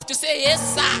to say,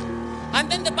 yes, sir.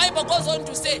 And then the Bible goes on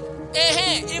to say,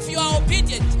 if you are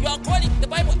obedient, you are calling the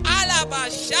Bible, hey!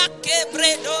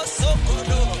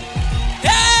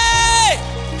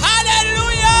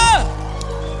 Hallelujah!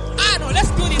 No,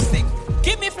 let's do this thing.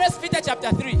 Give me 1 Peter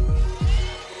chapter 3.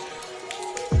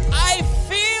 I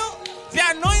feel the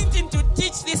anointing to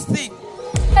teach this thing.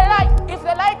 If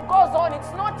the light goes on,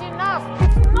 it's not enough.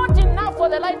 It's not enough for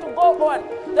the light to go on.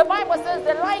 The Bible says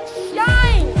the light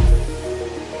shines.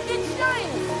 It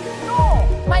shines. No,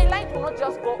 my light will not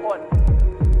just go on.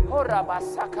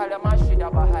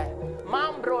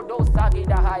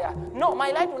 No,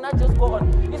 my light will not just go on.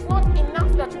 It's not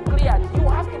enough that you cleared. You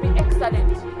have to be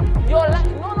excellent. Your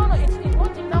light, no. It's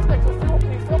not enough that you feel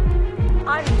before.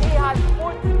 And He has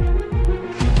put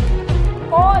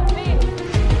all things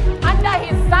under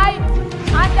His sight,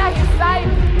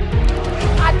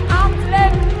 at arm's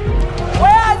length.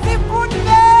 Where has He put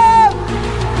them?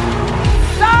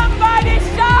 Somebody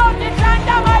shout, it's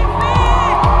under my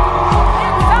feet.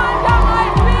 It's under my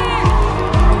feet.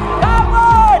 Come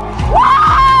on.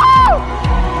 Wow!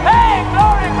 Hey,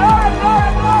 glory, glory,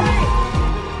 glory, glory.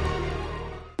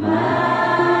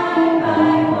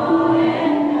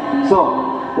 So,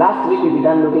 last week we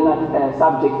began looking at a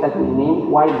subject that we named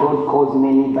Why God Calls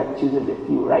Many but Chooses a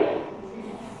Few, right?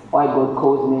 Why God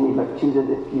calls many but chooses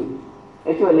a few.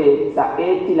 Actually, sa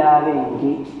etila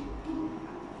bengi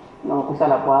no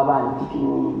kusala kwa abantu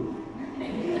kinini.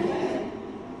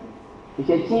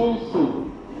 Ishe chinshi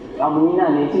amunina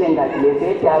netilenga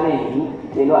tilese etila bengi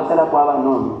lelo asala kwa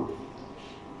banono.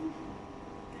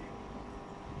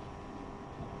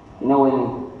 You know, when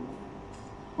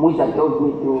Musa told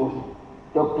me to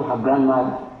talk to her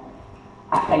grandmother,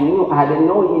 I had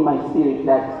known in my spirit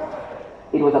that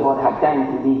it was about her time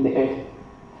to leave the earth.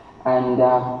 And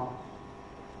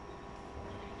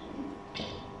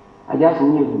I just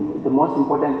knew the most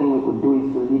important thing we could do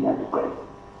is to lead her to Christ.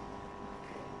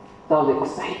 So I was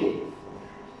excited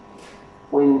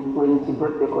when she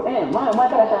brought the call.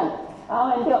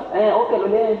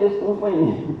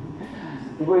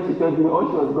 Before she told me all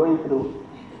she was going through.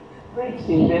 Preached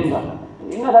in Denver.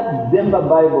 You know that Denver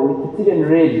Bible, it's even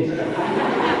red.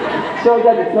 Shows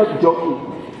that it's not joking.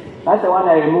 That's the one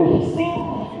I removed.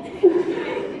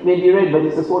 Maybe red, but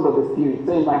it's the sword of the Spirit.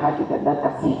 So in my heart, it had that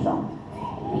casting sound.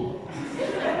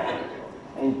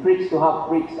 And preached to her,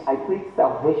 I preached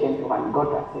salvation to her and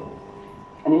got her saved.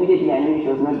 And immediately I knew she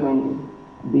was not going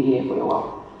to be here for a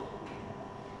while.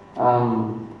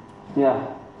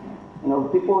 You know,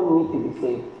 people need to be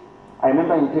saved. I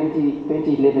remember in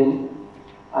 2011,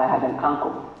 I had an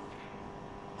uncle.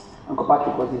 Uncle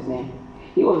Patrick was his name.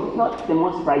 He was not the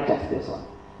most righteous person.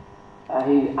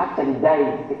 He actually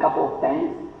died a couple of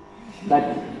times, but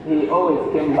he always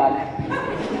came back.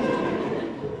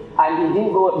 And he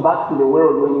didn't go back to the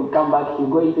world. When you come back, you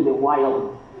go into the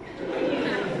wild.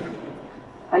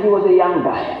 And he was a young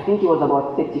guy. I think he was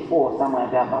about 34, somewhere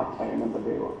thereabouts, if I remember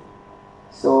very well.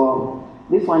 So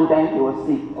this one time he was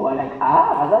sick. We were like,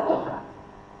 Azatoka.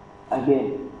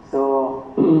 Again. So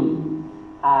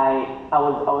I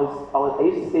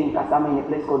used to stay in Kasama in a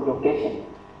place called Location.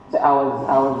 So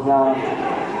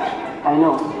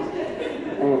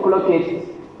collocated.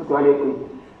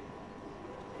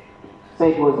 So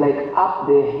it was like up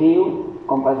the hill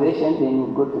conversation, then you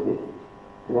go to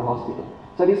the hospital.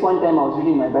 So this one time I was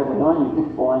reading my Bible, the one you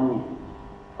took for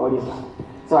 1 year.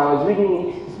 So I was reading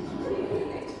it,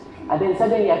 and then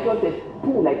suddenly I felt a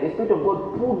pull, like the Spirit of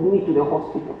God pulled me to the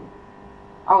hospital.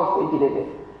 I was 2011.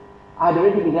 I had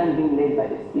already begun being led by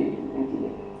the Spirit in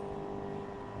 2011.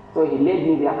 So he led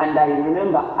me there, and I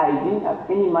remember I didn't have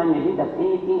any money, I didn't have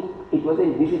anything. It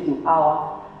wasn't visiting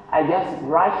hour. I just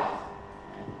rushed,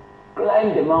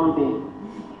 climbed the mountain,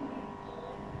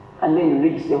 and then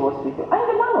reached the hospital. And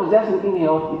the man was just looking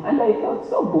healthy, and I felt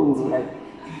so bonzy, like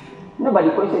nobody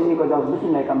questioned me because I was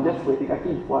looking like I'm just waiting a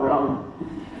kid for around,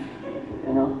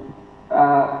 you know.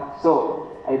 So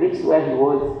I reached where he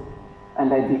was,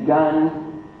 and I began.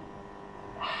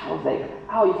 I was like,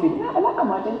 "How you feel?" I like a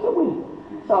margin to win.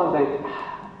 So I was like,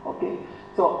 okay.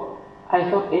 So I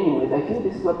thought, anyways, I feel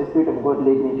this is what the Spirit of God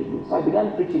led me to do. So I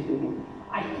began preaching to him.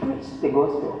 I preached the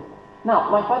gospel. Now,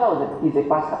 my father is a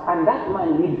pastor, and that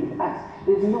man lived with us.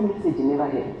 There's no message he never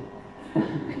heard.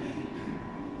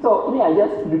 So I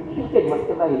just repeated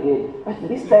whatever he heard. But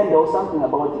this time there was something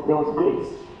about it. There was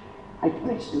grace. I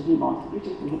preached to him. I was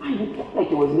preaching to him. And he felt like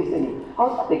he was listening. I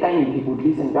was not the kind he would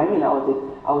listen to. I mean, I was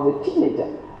a teenager,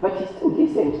 but he still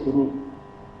listened to me.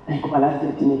 Like my last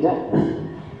teenager.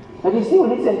 But he still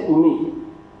listened to me.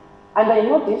 And I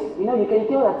noticed, you can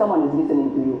tell that someone is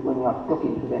listening to you when you are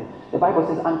talking to them. The Bible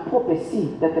says, and Paul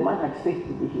perceived that the man had faith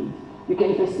to be healed. You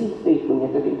can perceive faith when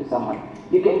you're talking to someone.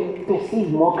 You can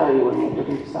perceive mockery when you're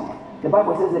talking to someone. The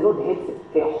Bible says the Lord hates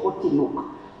a haughty look.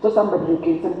 So sometimes you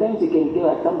can tell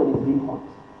that somebody is being hot.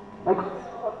 Like,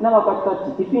 now about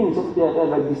 30, if he's just there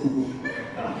like this is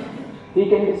he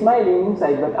can be smiling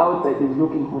inside, but outside he's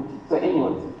looking haughty. So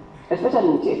anyways, especially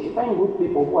in church, you find good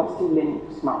people who are still learning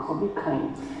to smile. So be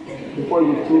kind before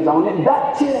you choose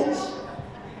that church.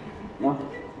 No?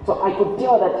 So I could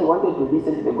tell that he wanted to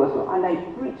listen to the gospel, and I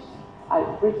preached.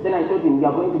 Then I told him, you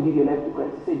are going to give your life to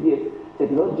Christ. He said, yes. He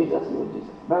said, Lord Jesus.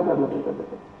 Blah, blah, blah, blah, blah,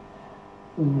 blah.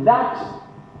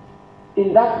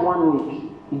 In that 1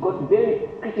 week, he got very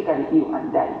critically ill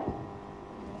and died.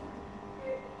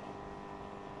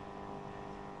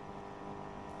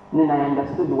 And then I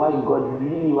understood why God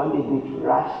really wanted me to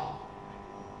rush.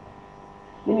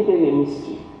 Let me tell you a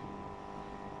mystery.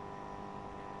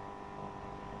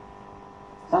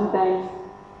 Sometimes,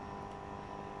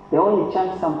 the only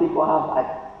chance some people have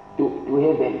to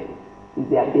heaven is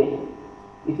their death.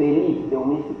 If they live, they will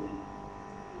miss it.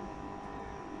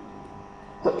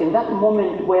 So in that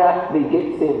moment where they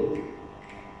get saved,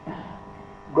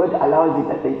 God allows it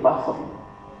that they pass on.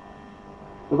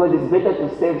 Because it's better to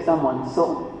save someone's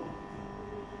soul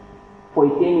for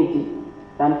eternity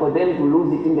than for them to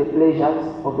lose it in the pleasures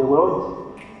of the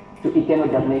world to eternal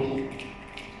damnation.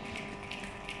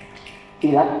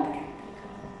 See that?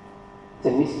 It's a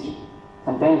mystery.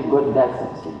 Sometimes God does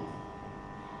such things.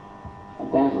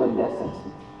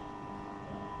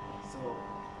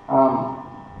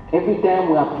 Every time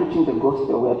we are preaching the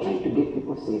gospel, we are trying to get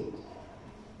people saved.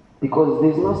 Because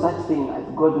there's no such thing as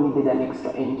God needed an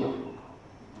extra angel.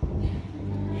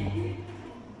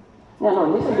 No,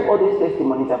 listen to all these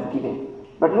testimonies I've given.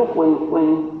 But look,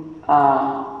 when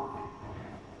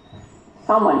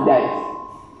someone dies,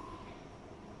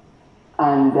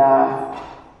 and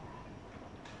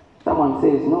someone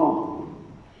says no,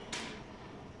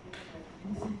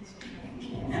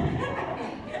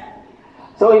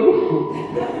 so it's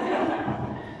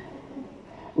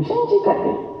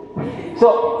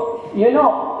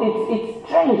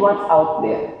strange what's out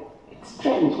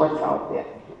there.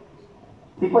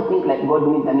 People think like God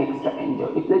needs an extra angel.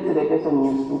 If let's say the person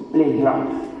used to play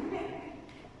drums,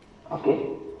 okay?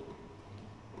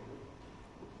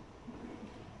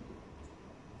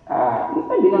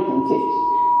 Maybe not in church.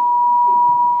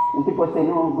 And people say,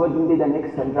 no, God needed an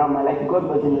extra drummer, like God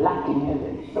was in lack in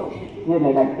heaven. So he had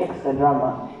like an extra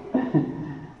drummer.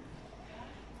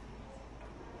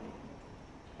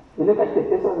 You look at the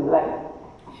person's life.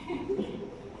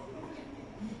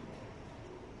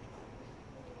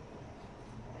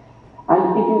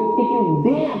 And if you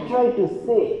dare try to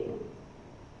say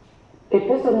a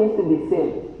person needs to be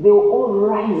saved, they will all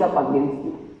rise up against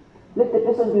you. Let the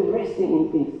person be resting in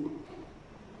peace.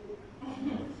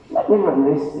 Not everyone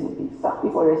rests in peace. Some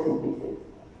people rest in pieces.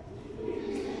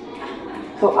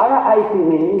 So RIP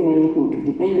may mean anything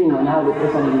depending on how the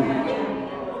person lives.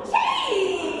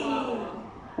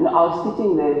 And I was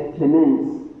teaching the men's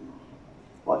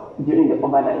during the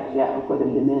overnight, I call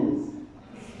them the men's.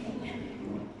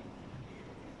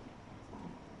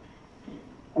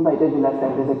 Remember I told you last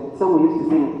time, there's a song we used to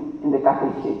sing in the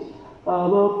Catholic Church.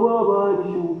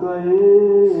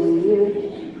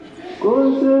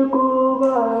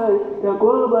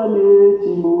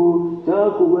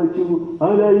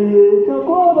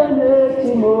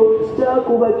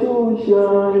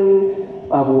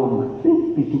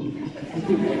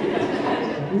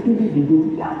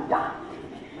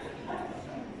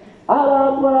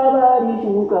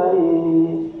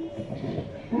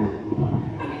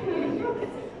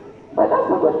 But that's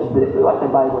not what the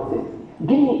Bible says.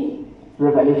 Give me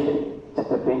Revelation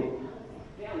chapter 20.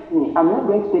 I'm not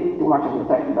going to take too much of your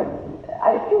time, but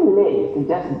I feel led to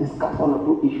just discuss one or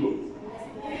two issues.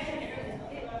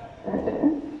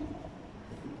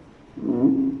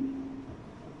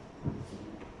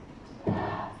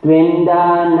 Twenda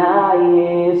na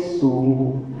Yesu,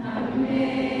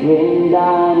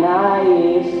 twenda na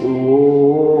Yesu,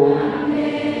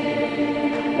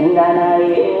 twenda na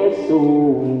Yesu.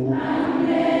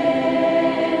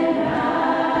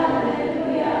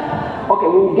 Okay,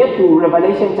 we'll get to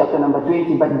Revelation chapter number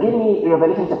 20, but give me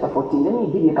Revelation chapter 14. Let me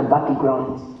give you a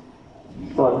background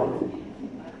so that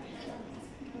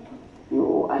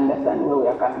you understand where we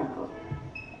are coming from.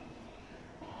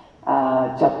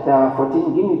 Chapter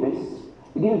 14, give me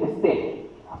the step.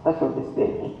 Start from the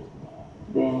step.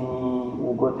 Then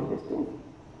we'll go to verse 20.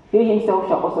 He himself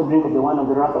shall also drink of the wine of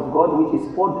the wrath of God, which is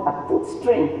poured at full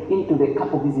strength into the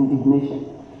cup of his indignation.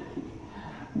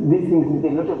 These things need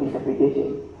a lot of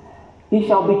interpretation. He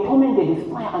shall be tormented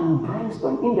with fire and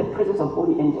brimstone in the presence of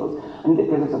holy angels and in the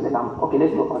presence of the Lamb. Okay,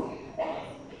 let's go on.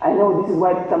 I know this is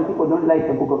why some people don't like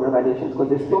the book of Revelations, because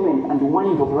there's torment and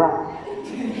wines of wrath.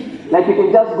 Like you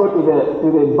can just go to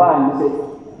the bar and say,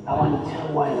 I want to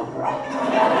tell wine of wrath.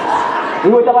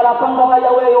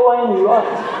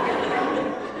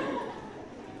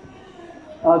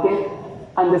 Okay?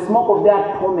 And the smoke of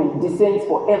their torment descends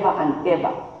forever and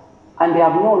ever. And they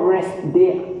have no rest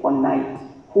day or night,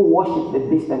 who worship the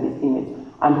beast and his image,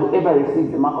 and whoever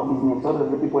receives the mark of his name. So those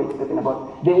are the people it's talking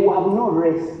about. They will have no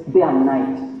rest day and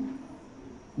night.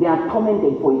 They are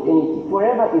tormented for eternity.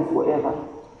 Forever is forever.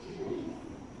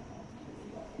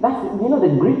 That's, the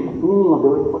Greek meaning of the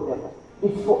word forever.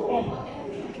 It's forever.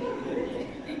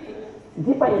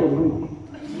 Deeper in the Greek.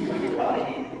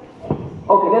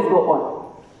 Okay, let's go on.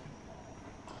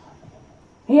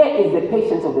 Here is the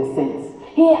patience of the saints.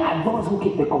 Here are those who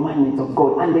keep the commandments of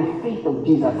God and the faith of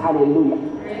Jesus. Hallelujah.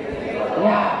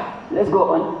 Yeah, let's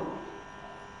go on.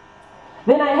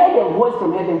 Then I heard a voice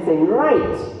from heaven saying,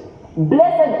 "Write,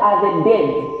 blessed are the dead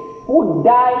who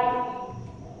die."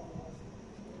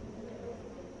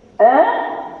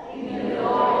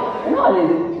 No,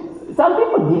 some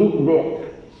people delete there.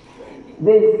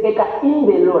 There's in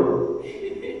the Lord.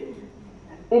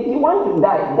 If you want to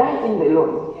die, die in the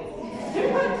Lord.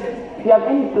 If you have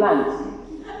any plans,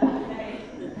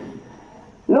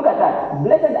 look at that.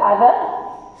 Blessed are the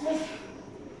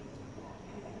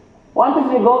 1, 2,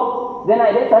 3, go. Then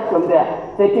let's start from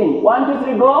there. 13. 1, 2,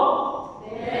 3, go.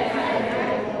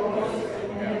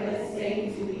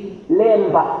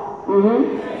 Lemba.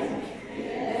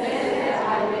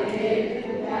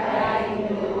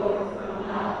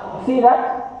 See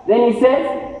that? Then he says,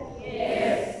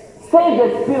 yes. Say the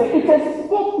Spirit. It's a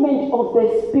statement of the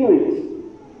Spirit.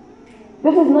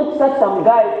 This is not such some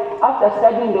guy, after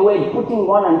studying the word, putting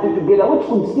 1 and 2 together, which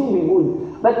could still be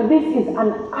good. But this is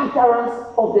an utterance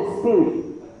of the Spirit.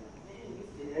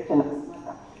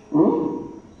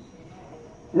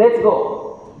 Let's go.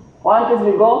 1, 2,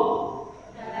 3, go.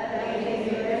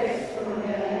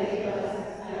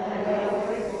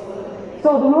 So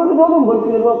the Lord doesn't go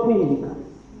to the rock physical.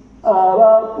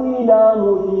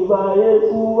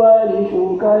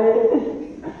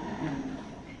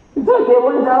 It's okay,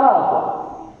 what is that?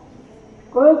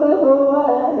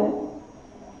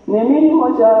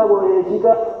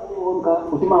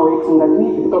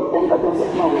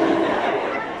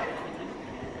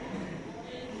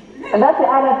 And that's the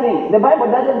other thing. The Bible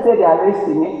doesn't say they are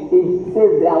resting, it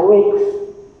says they are wakes.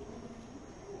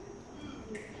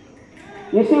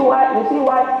 You see why?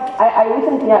 I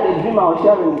recently had a dream I was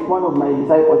sharing with one of my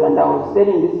disciples, and I was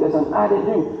telling this person, I had a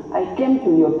dream. I came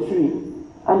to your tree,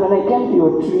 and when I came to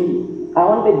your tree, I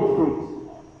wanted fruit.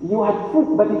 You had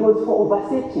fruit, but it was for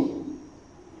oversetting.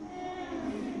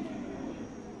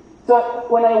 So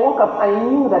when I woke up, I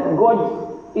knew that God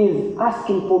is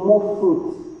asking for more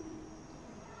fruit.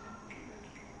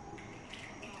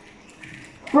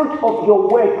 Fruit of your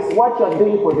works, what you are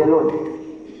doing for the Lord.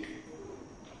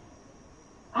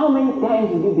 How many times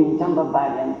have you been in Chamba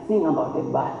Valley and sing about the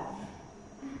bird?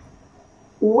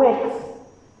 Works.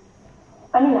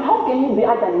 I mean, how can you be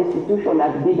at an institution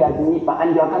as big as NIPA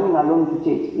and you are coming alone to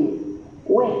church here?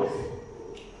 Works.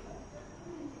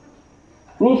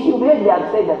 They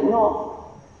have said that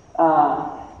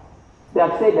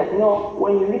no,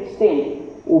 when you reach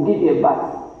 10, we'll give you a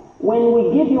bath. When we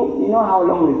give you know how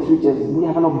long it reaches, we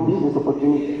have enough business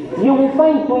opportunity. You will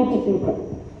find 20 people.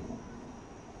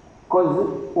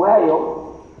 Because where your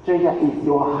treasure is,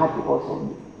 your heart will also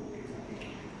be.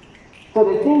 So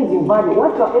the things you value,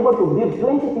 what you are able to give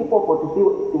 20 people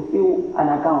to fill an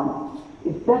account,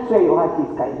 that's where your heart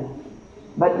is kind.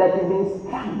 But that you've been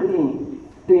struggling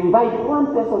to invite one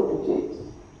person to church,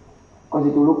 because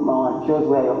it will look more shows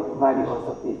where your value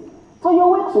also is. So your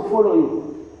works will follow you,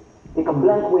 like a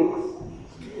blank works,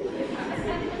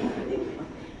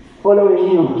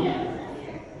 following you.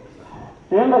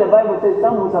 Remember the Bible says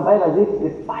some will survive as if the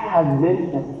fire has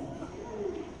burnt them.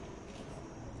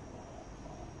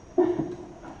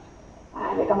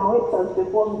 They come away as the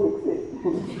form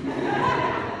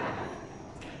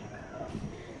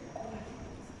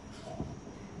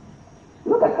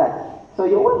Look at that. So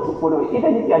you want to follow it.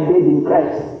 Even if you are dead in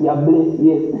Christ, you are blessed,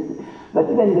 yes. But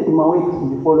even the Timawakes will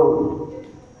be followed.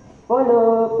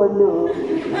 Follow,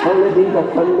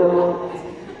 Jesus, follow.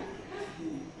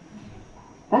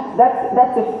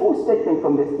 That's a full statement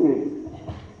from the Spirit.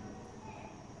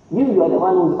 You are the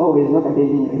one who's always not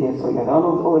attending the rehearsal. You are the one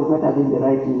who's always not having the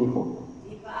right uniform.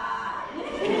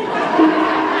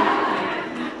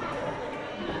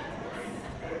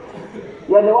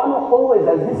 You are the one who always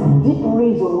has this deep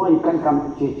reason why you can't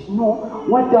come to church. No,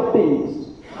 what happened?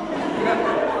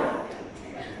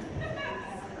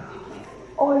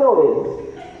 Always.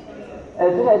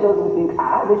 Especially those who think,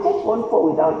 the church won't fall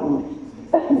without me.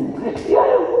 You're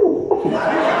a fool.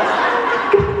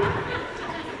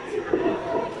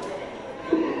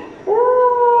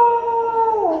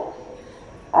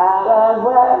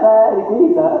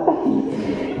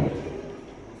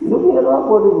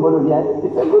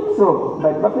 It's a good song,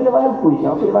 but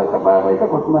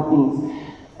things.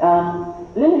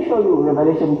 Let me show you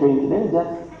Revelation 20. Let me just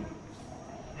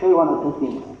show you one or two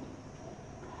things.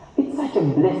 It's such a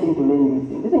blessing to learn these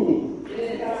things, isn't it?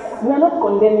 We are not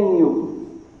condemning you.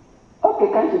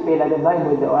 Okay, can't you pay like the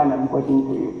Bible is the one I'm quoting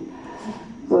to you?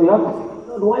 So you have to,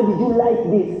 why did you like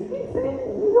this? It's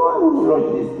the one who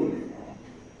wrote this thing.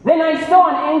 Then I saw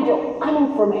an angel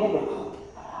coming from heaven,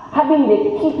 having the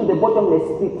key to the bottomless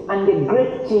pit and a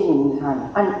great chain in his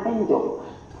hand. An angel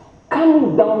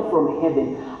coming down from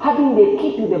heaven, having the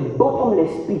key to the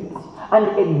bottomless pit and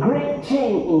a great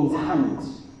chain in his hand.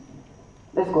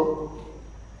 Let's go.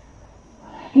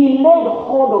 He laid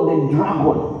hold of the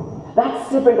dragon, that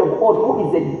serpent of old, who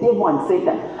is the devil and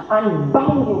Satan, and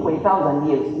bound him for 1,000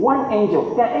 years. One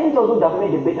angel. There are angels who have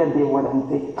made a better devil than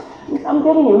Satan. I'm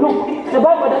telling you, look, the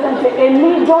Bible doesn't say a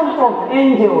legion of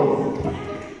angels.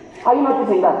 Are you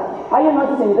noticing that? Are you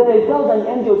noticing that 1,000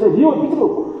 angels say, you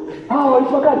people, no,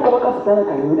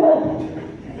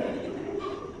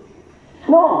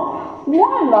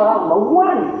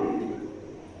 one.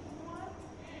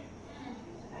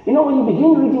 You know, when you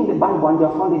begin reading the Bible and you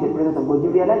are found in the presence of God, you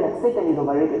realize that Satan is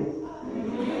overrated.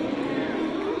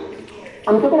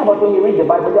 I'm talking about when you read the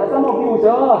Bible. There are some of you who say,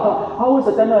 how is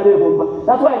Satan overrated?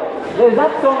 That's why there's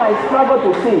that song I struggle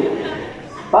to sing.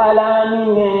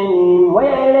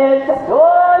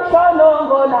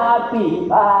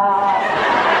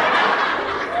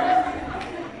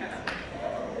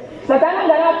 Satan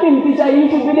gonna pimp teacher, you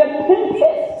should be the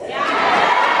pimpiest.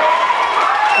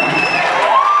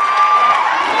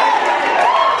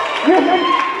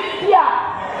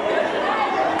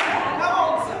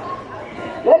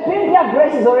 The pimpia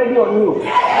grace is already on you.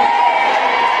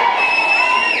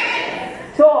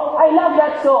 So I love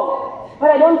that song, but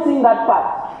I don't sing that part.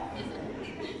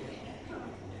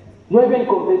 You're even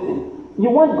confessing. You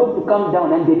want God to come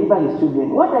down and deliver his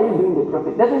children. What are you doing, the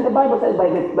prophet? Doesn't the Bible say by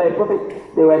a prophet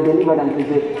they were delivered and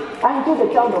preserved? Aren't you the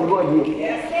child of God here?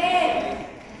 Yes,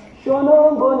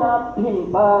 Shono gonna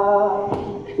pimpa.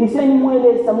 He said,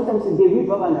 sometimes they read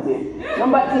Baba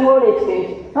Number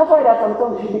that's why there are some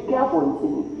songs you should be careful in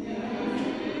singing.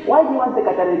 Why do you want the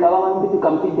Catholic government to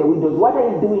come feed the widows? What are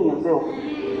you doing yourself?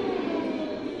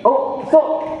 Oh,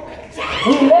 so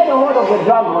he laid hold of the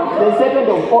dragon, the serpent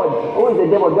of old, who is the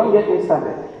devil, don't get me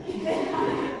started,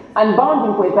 and bound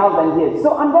him for 1,000 years.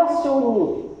 So I'm just showing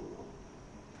you.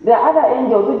 There are other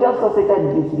angels who just saw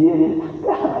Satan misbehaving.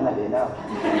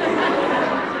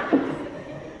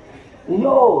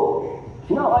 Yo,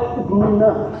 now I put Muna.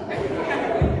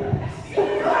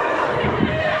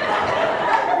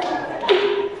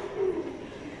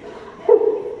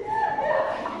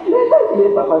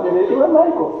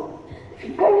 Michael.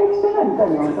 Can you explain?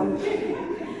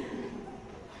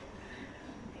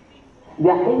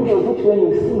 There are angels which when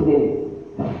you see them,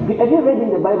 have you read in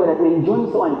the Bible that when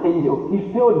John saw an angel, he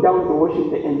fell down to worship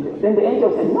the angel. Then the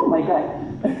angel said, no, my guy,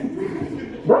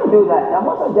 don't do that. I'm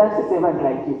also just a servant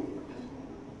like you.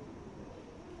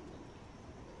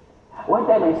 One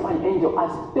time I saw an angel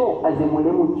as tall as a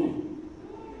mulemu tree,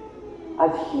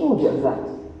 as huge as that.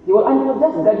 He was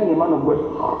just guarding a man of God.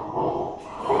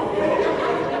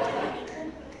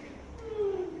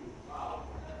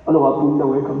 I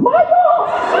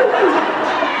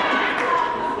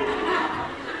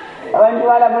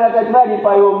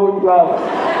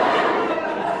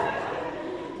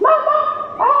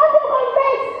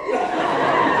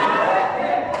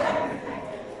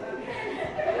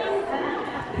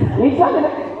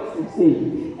See,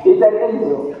 it's an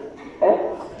angel.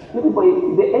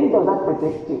 The angels that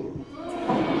protect you.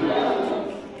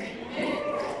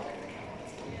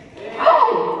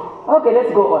 Okay,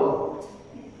 let's go on.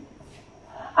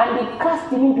 And they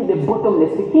cast him into the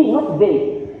bottomless pit. He's not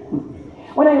there.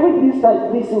 When I read these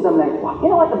things, I'm like, wow. You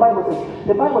know what the Bible says?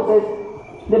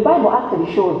 The Bible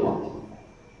actually shows that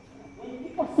when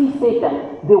people see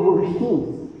Satan, they will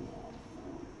refuse.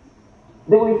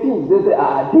 They will refuse. They say,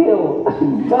 deal.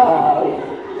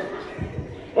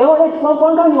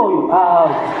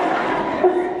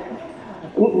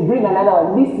 Bring another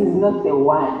one. This is not the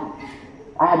one.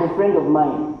 I had a friend of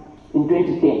mine in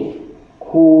 2010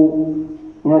 who,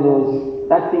 there was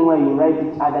that thing where you write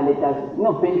each other letters,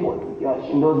 pen pals,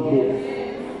 in those days.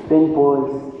 Pen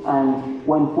pals, and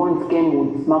when phones came, we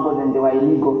would smuggle them, they were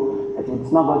illegal. But we would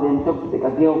smuggle them, talk to the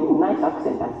girl with nice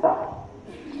accent and stuff.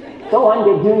 So one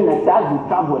day during that we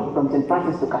traveled from St.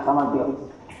 Francis to Kasama Girls.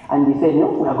 And he said,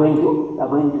 no, we are going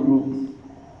to meet.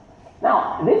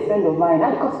 Now, this friend of mine,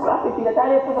 I got scrappy, he said,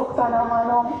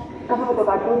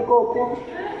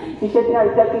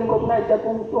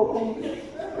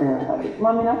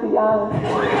 Mami na kijana.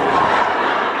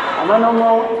 Amano mo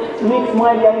mix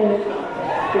moja in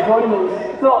the volume.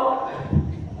 So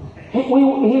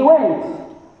he went.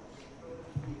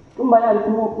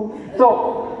 So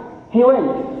he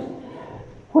went.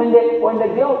 When the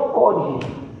girl called him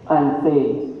and said,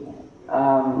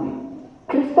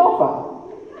 Christopher,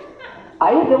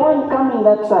 are you the one coming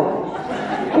that side?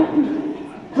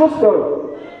 True story.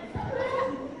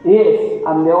 Yes,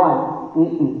 I'm the one.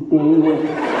 Then he went.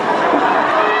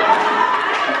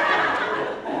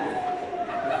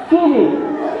 Kitty,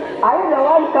 are you the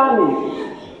one coming?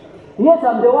 Yes,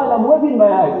 I'm the one. I'm waving my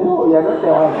hand. No, you're not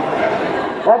the one.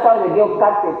 That's how the girl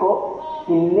cut the coat.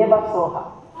 He never saw her.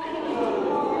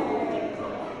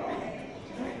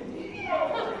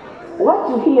 What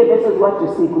you hear versus what you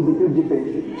see could be two different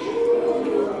things.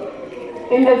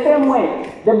 In the same way,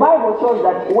 the Bible shows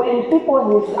that when people,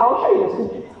 I'll show you the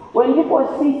scripture. When people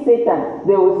see Satan,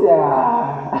 they will say,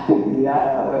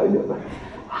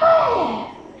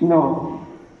 no.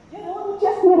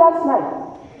 Just me last night.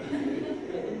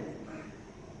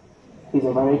 He's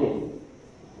overrated.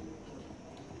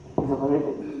 He's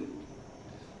overrated.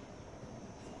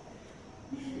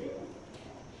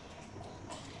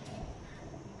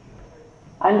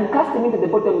 And he cast him into the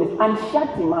bottomless and shut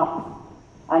him up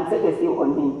and set a seal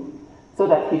on him so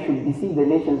that he should deceive the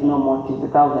nations no more till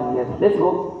 1,000 years. Let's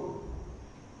go.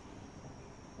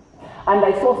 And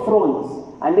I saw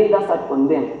thrones, and they that sat on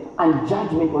them, and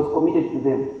judgment was committed to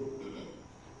them.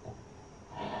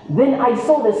 Then I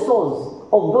saw the souls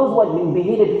of those who had been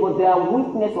beheaded for their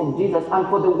witness of Jesus and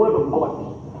for the word of God,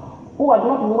 who had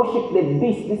not worshipped the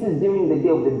beast. This is during the day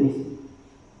of the beast.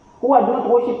 Who had not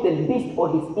worshipped the beast or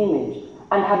his image,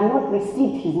 and had not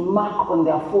received his mark on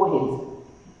their foreheads,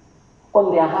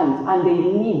 on their hands, and they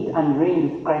lived and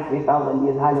reigned with Christ for 1,000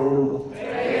 years. Hallelujah.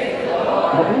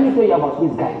 But let me tell you about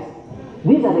these guys.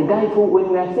 These are the guys who, when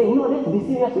we are saying, no, let's be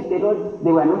serious with the Lord,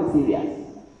 they were not serious.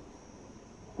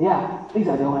 Yeah, these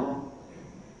are the ones.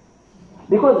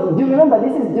 Because, do you remember,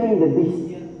 this is during the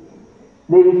beast.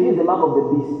 They refused the mark of the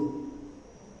beast.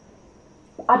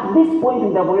 At this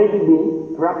point, they have already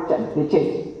been raptured, the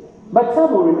church. But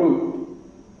some will remain.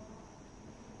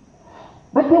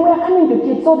 But they were coming to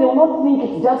church, so they will not think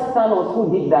it's just Thanos who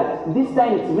did that. This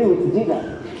time it's real, it's Jesus.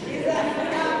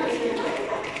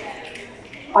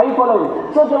 Are you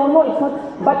following? So they will know it's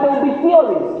not, but there will be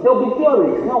theories. There will be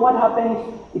theories. You know what happened?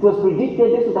 It was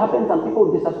predicted this would happen. Some people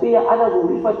will disappear. Others will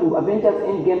refer to Avengers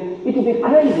Endgame. It will be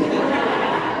crazy.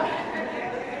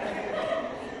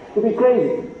 It will be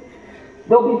crazy.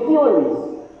 There will be theories.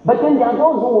 But then there are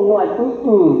those who will know like,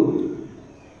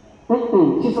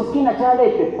 Chisoskina Chale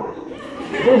Pepa.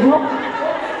 There's no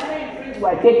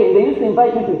were taken. They used to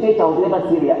invite me to church. I was never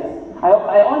serious.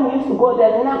 I only used to go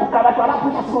there and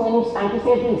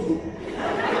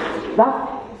that's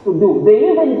to do.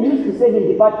 They even used to say the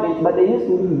department, but they used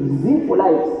to live sinful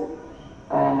lives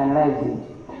and lives.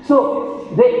 So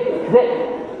these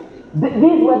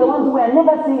were the ones who were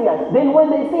never serious. Then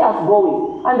when they see us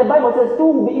going, and the Bible says two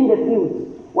will be in the field,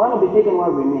 one will be taken,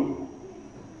 one will remain.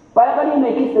 But you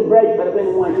may kiss the bride, but when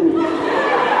you want to.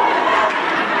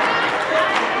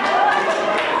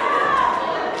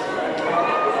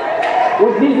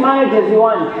 With these marriages you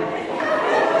want.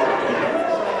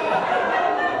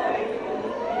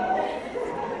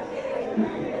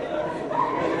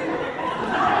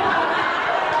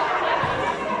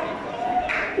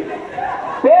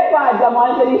 Paper, the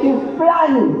monetary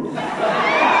plans.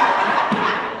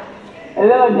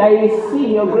 Lord, I receive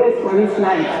your grace for this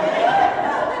night.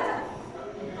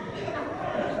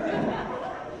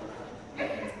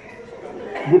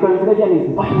 The conversation is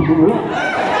binding me.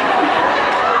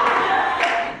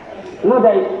 Lord,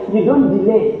 you don't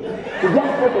delay. You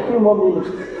just take a few more minutes.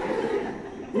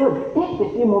 Lord, take a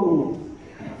few more minutes.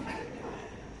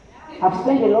 I've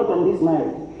spent a lot on this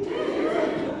marriage.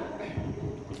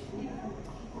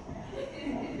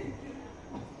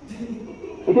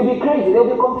 It will be crazy. There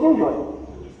will be confusion.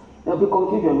 There will be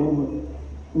confusion.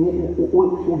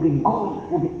 We'll be gone.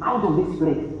 We'll be out of this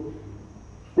place.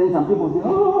 Then some people say,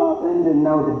 oh, and then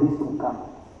now the beast will come.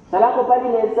 Salako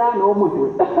palilesa no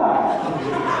mutu.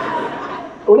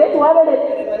 Uletu wabele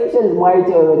revelations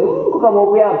mwaite wewe. Kama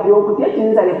we have your kutia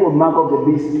the mark of the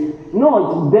beast. No,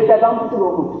 it's better than put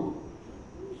no mutu.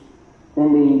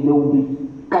 Then they will be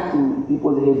cutting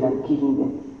people's heads and killing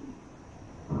them.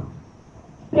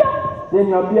 Yeah. Then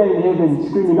you appear in heaven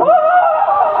screaming, ah!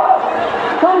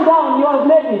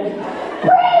 it.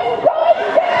 Praise God!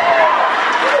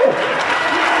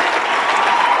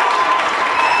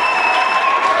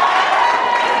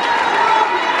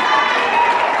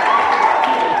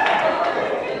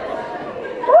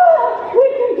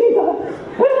 Thank you, Jesus.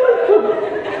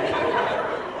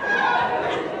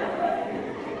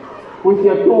 With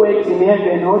your 2 weeks in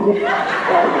heaven, okay?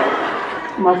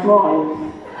 My small eyes.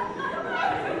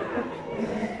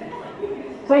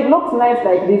 So it looks nice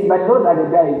like this, but those are the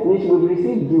guys which will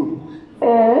receive you.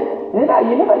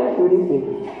 You never used to listen.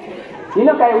 You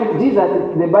know, with Jesus,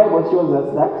 the Bible shows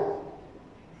us that.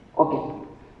 Okay.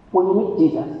 When you meet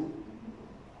Jesus,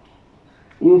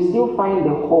 you still find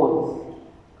the holes.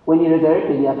 When he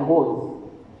resurrected, he had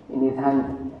holes in his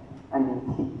hands and in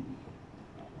his feet.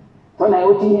 So now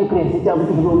you're watching crazy.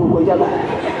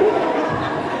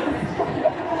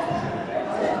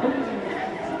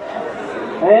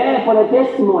 For the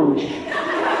testimony.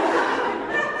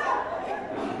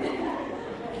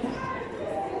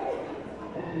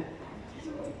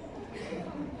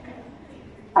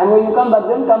 And when you come back,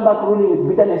 don't come back ruling with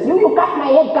bitterness. You cut my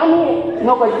head, come here.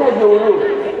 No, because said you will.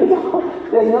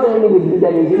 There's no ruling with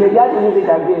bitterness. You may just use it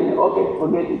again. Okay,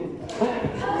 forget it.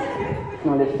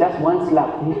 No, there's just one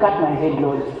slap. You cut my head,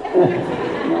 Lord.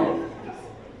 No.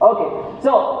 Okay,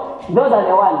 so those are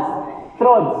the ones.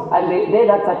 Thrones, and they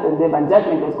that sat on them, and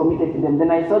judgment was committed to them.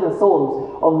 Then I saw the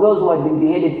souls of those who had been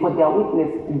beheaded for their witness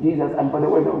to Jesus and for the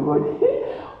word of God. Who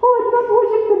had not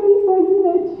worshipped the beast or his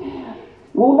image,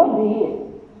 will not be here.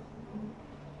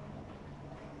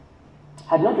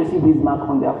 Had not received his mark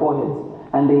on their foreheads,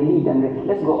 and they lived and lived.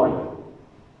 Let's go on.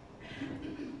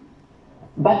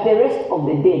 But the rest of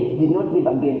the dead did not live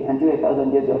again until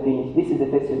 1,000 years were finished. This is the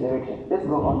first resurrection. Let's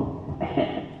go on.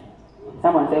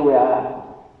 Someone say we are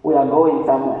going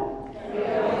somewhere.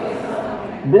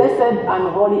 Blessed and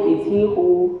holy is he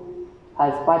who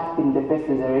has part in the first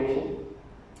resurrection.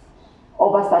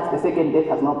 Over such the second death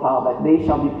has no power, but they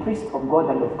shall be priests of God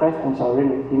and of Christ and shall reign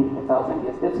with him 1,000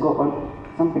 years. Let's go on.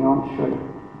 Something I want to show you.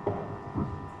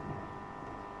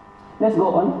 Let's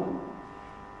go on.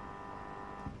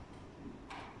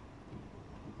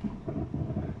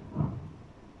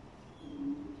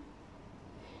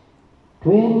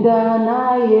 Twenda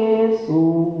na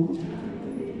Yesu,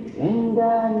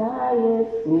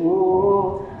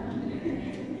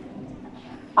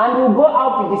 and we'll go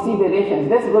out to deceive the nations.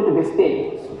 Let's go to the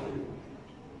stage.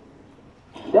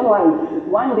 Don't worry.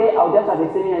 One day I'll just have a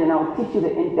seminar and I'll teach you the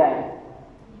end time.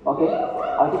 Okay?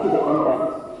 I'll teach you the end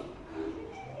times.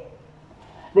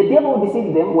 The devil who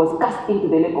deceived them was cast into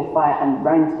the lake of fire and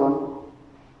brimstone,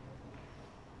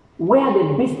 where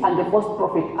the beast and the false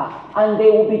prophet are, and they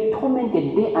will be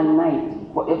tormented day and night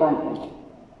forever and ever.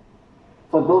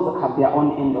 For those that have their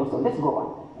own end also. Let's go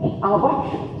on. I'm about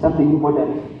to show something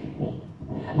important.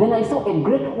 Then I saw a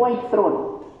great white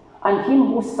throne, and him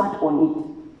who sat on it,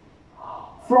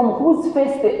 from whose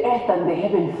face the earth and the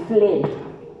heaven fled,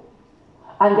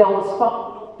 and there was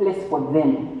found place for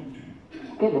them.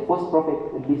 Okay, the false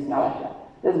prophet, the beast, now.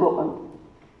 Let's go on.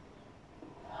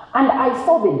 And I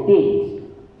saw the dead,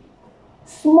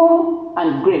 small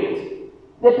and great.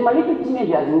 That my little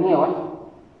teenagers in here, what?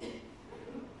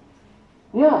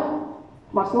 Yeah,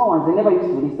 my small ones, they never used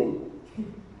to listen.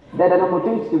 They had an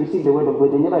opportunity to receive the word of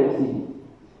God, they never received it.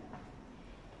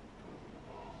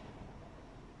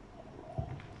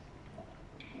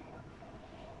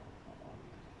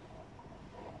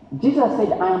 Jesus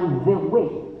said, I am the way,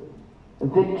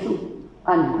 the truth,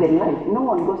 and the life. No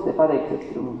one goes to the Father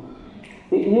except through me.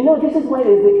 You know, this is why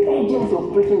there's the urgency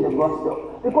of preaching the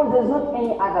gospel. Because there's not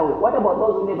any other way. What about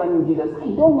those who never knew Jesus? I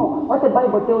don't know. What the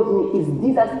Bible tells me is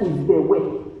Jesus is the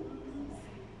way.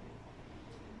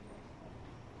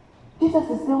 Jesus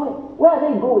is the way. Where are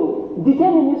they going?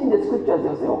 Determine using the scriptures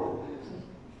yourself.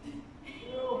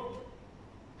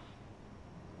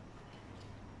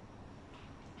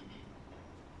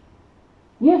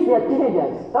 Yes, they are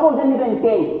teenagers. Some of them even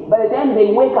 10. By the time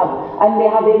they wake up and they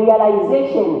have a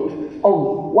realization of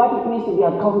what it means to be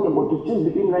accountable, to choose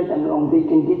between right and wrong, they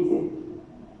can get saved.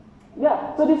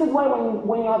 Yeah, so this is why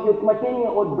when you have your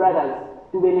 10-year-old brothers,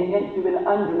 to be an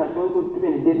Andrew, to be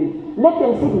a David, let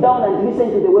them sit down and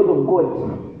listen to the word of God.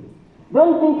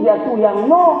 Don't think they are too young.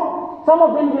 No, some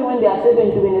of them, even when they are 7,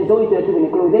 to be a Zoe, to be a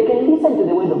Chloe, they can listen to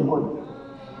the word of God.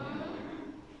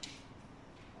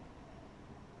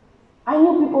 I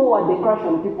know people who had a crush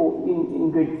on people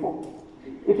in grade 4.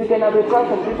 If you can have a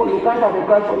crush on people, you can't have a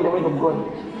crush on the word of God.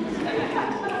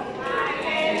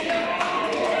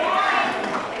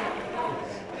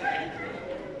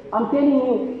 I'm telling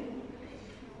you,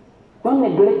 don't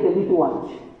neglect the little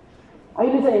ones. Are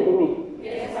you listening to me?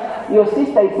 Yes, sir. your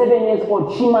sister is 7 years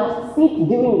old, she must sit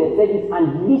during the service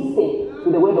and listen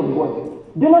to the word of God.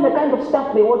 Do you know the kind of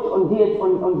stuff they watch on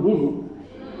Disney?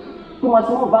 Too much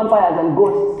more vampires and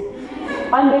ghosts.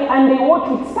 And they watch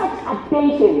with such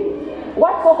attention.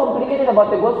 What's so complicated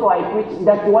about the gospel I preach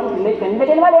that you want to listen?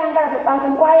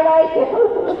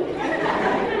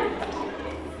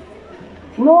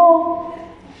 No.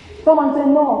 Someone say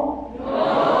no.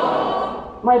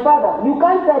 No. My father, you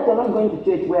can't say you're not going to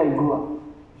church where I grew up.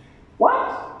 What?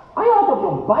 Are you out of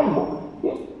your Bible?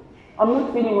 Yeah. I'm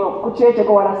not feeling well.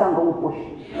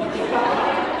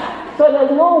 So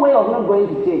there's no way of not going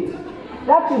to church.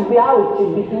 That should be how it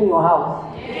should be in your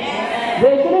house. Yes.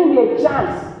 There shouldn't be a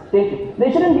chance. Thank you.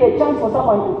 There shouldn't be a chance for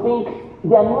someone to think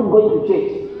they are not going to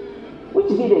church. Which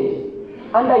village?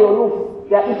 Under your roof,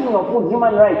 they are eating your food,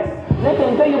 human rights. Let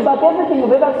them tell you back everything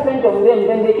you've ever spent on them,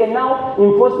 then they can now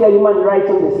enforce their human rights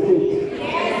on the street.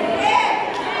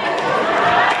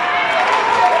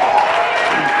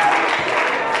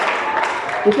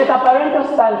 You take a parental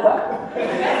stance.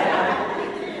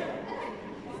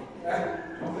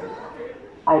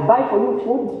 I buy for you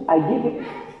food, I give it.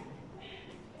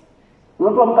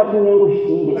 No problem cutting language.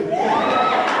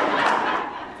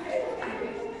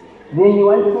 Then you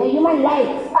want to say human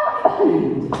rights.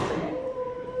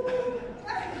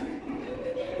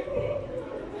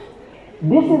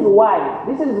 This is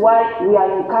why we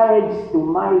are encouraged to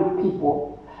marry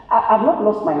people. I've not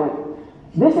lost my way.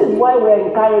 This is why we are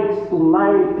encouraged to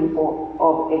marry people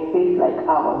of a faith like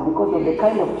ours, because of the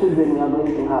kind of children we are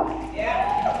going to have.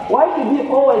 Yeah. Why should we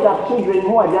always have children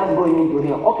who are just going into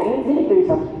hell? Okay, let me tell you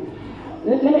something.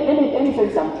 Let me tell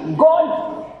you something. God,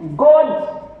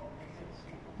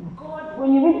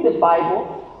 when you read the Bible,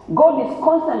 God is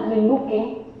constantly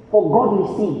looking for godly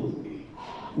seed.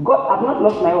 God, I've not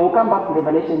lost my way. We'll come back to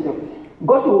Revelation 2.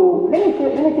 Let me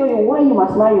tell you why you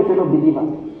must marry a fellow believer.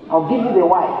 I'll give you the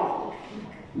why.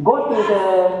 Go to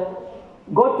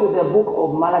the book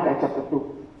of Malachi chapter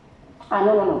 2.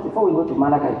 No. Before we go to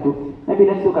Malachi 2, maybe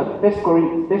let's look at 1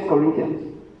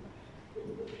 Corinthians.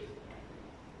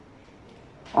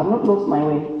 I've not lost my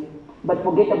way, but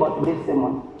forget about today's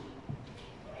sermon.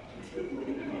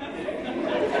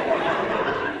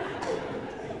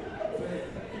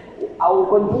 I will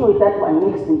continue with that one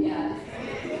next week.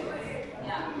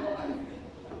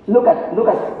 Look at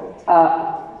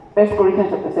 1 Corinthians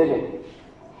chapter 7.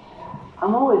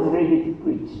 I'm always ready to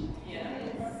preach.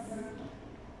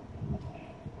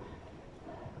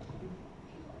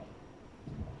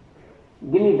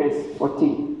 Give me verse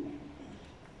 14.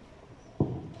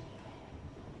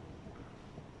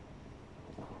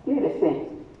 You understand?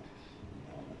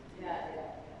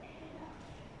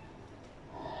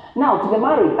 Now, to the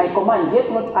married, I command,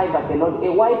 yet not I but the Lord,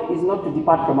 a wife is not to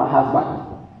depart from her husband.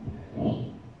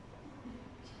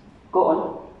 Go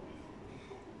on.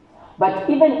 But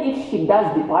even if she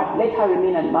does depart, let her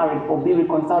remain unmarried or be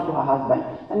reconciled to her husband.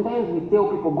 Sometimes we tell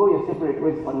people, go your separate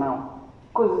ways for now.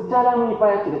 Because it's telling me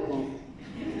prior to the thing.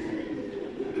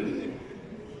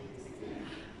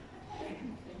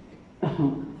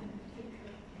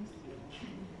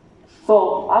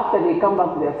 So after they come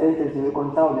back to their senses, you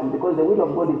reconcile them, because the will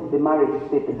of God is the marriage to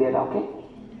stay together, okay?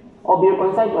 Or be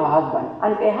reconciled to her husband.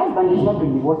 And a husband is not to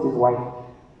divorce his wife.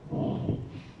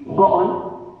 Go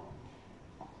on.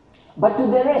 But to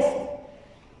the rest,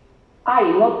 I,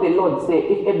 not the Lord, say,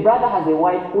 if a brother has a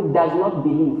wife who does not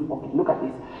believe, okay, look at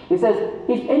this. He says,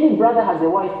 if any brother has a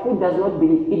wife who does not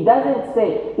believe, it doesn't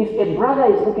say if a brother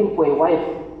is looking for a wife.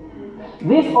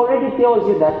 This already tells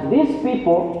you that these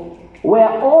people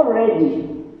were already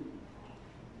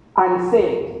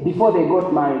unsaved before they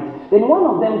got married. Then one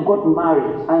of them got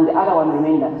married and the other one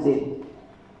remained unsaved.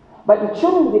 But it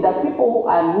shouldn't be that people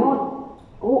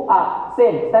who are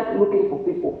saved start looking for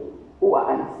people who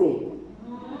are unsaved.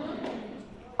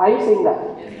 Are you saying that?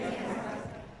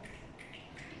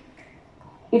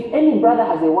 If any brother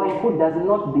has a wife who does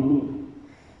not believe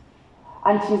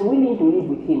and she's willing to live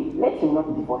with him, let him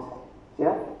not divorce her. See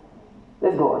that?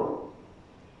 Let's go on.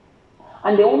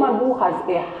 And the woman who has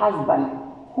a husband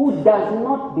who does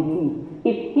not believe,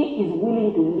 if he is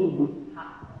willing to live with her,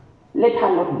 let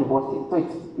her not divorce him. So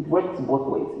it works both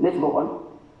ways. Let's go on.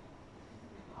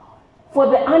 For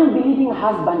the unbelieving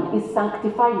husband is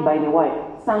sanctified by the wife.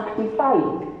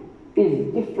 Sanctified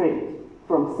is different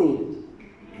from saved.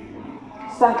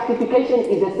 Sanctification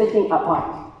is a setting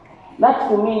apart. That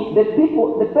to me, the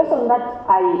person that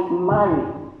I marry,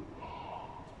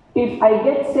 if I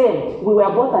get saved, we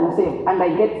were both unsaved, and I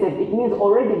get saved, it means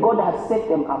already God has set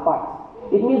them apart.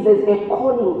 It means there's a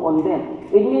calling on them.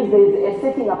 It means there's a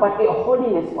setting apart, a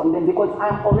holiness on them, because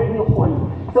I'm already holy.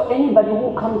 So anybody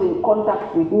who comes in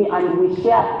contact with me and we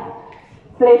share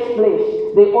flesh,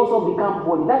 they also become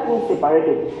holy. That means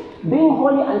separated. Being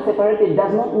holy and separated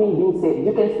does not mean being saved.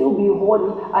 You can still be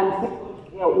holy and still go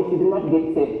to hell if you do not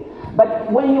get saved.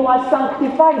 But when you are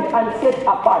sanctified and set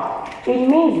apart, it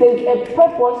means there's a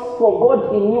purpose for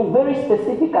God in you very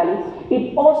specifically.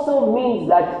 It also means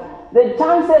that the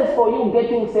chances for you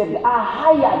getting saved are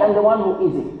higher than the one who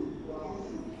isn't.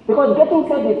 Because getting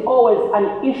saved is always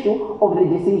an issue of the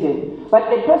decision.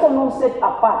 But a person who's set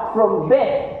apart from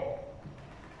birth,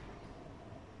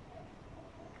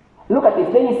 look at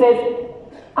this. Then he says,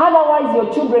 otherwise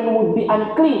your children would be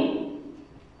unclean.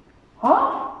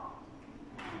 Huh?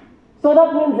 So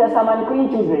that means there's some unclean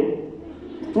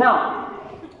children. Now,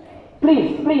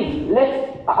 please,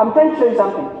 I'm trying to show you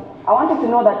something. I want you to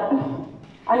know that,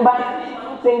 and by I'm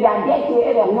not saying they are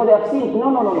dirty, no, they have sinned. No.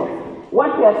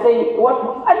 What we are saying,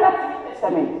 and that's the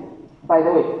Testament, by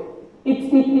the way.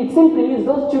 It simply means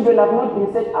those children have not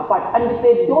been set apart. And if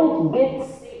they don't get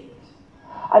saved,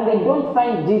 and they don't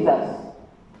find Jesus,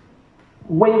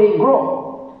 when they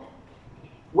grow,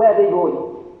 where are they going?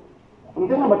 I'm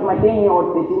talking about my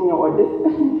 10-year-old, 13-year-old.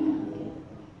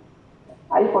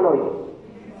 Are you following?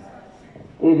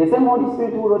 It's the same Holy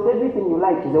Spirit who wrote everything you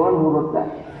like is the one who wrote that.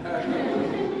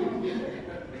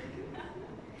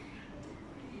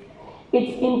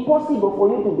 It's impossible for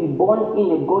you to be born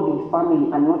in a godly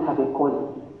family and not have a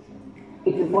calling.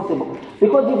 It's impossible.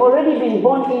 Because you've already been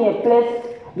born in a place,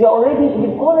 you've already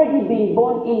been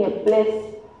born in a place,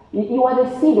 you are the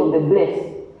seed of the blessed.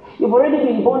 You've already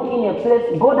been born in a place,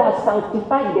 God has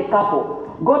sanctified the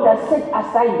couple. God has set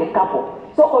aside the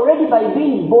couple. So already by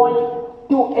being born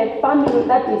to a family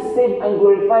that is saved and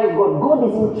glorifies God, God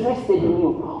is interested in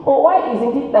you. Or why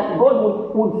isn't it that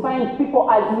God would find people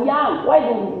as young? Why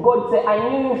didn't God say, I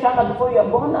knew you, Shaka, before you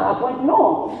were born?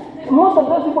 No. Most of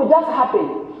those people just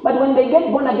happen. But when they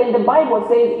get born again, the Bible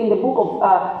says in the book of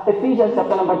Ephesians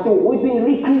chapter number 2, we've been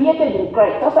recreated in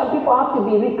Christ. So some people have to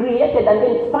be recreated and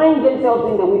then find themselves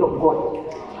in the will of God.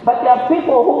 But there are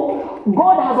people who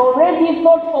God has already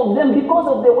thought of them because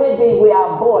of the way they were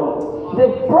born.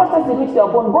 The process in which they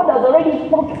are born, God has already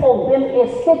thought of them a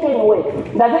certain way.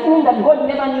 Does it mean that God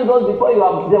never knew those before they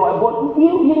were born? He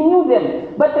knew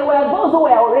them. But there were those who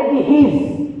were already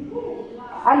His.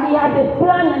 And He had a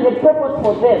plan and a purpose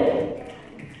for them.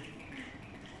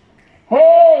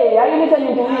 Hey, are you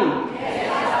listening to me?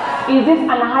 Is this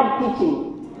an hard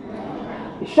teaching?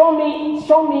 Show me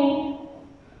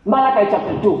Malachi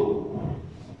chapter 2.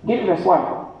 Give verse 1.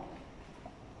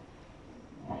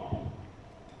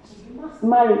 You must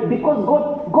marry because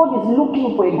God is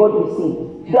looking for a godly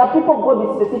seed. There are people God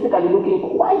is specifically looking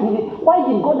for. Why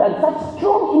did God have such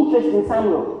strong interest in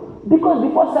Samuel? Because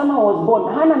before Samuel was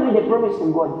born, Hannah made a promise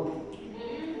to God.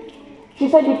 She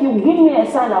said, if you give me a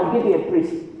son, I'll give you a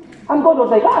priest. And God was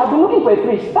like, I've been looking for a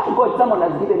priest. Thank God someone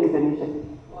has given me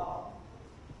permission.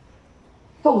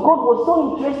 So God was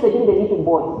so interested in the little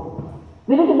boy.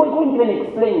 The little boy couldn't even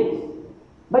explain it.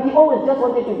 But he always just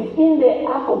wanted to be in the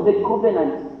ark of the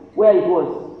covenant where it was.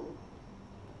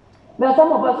 There are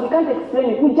some of us, we can't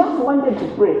explain it. We just wanted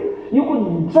to pray. You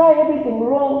could try everything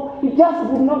wrong. You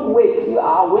just did not wake. You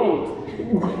are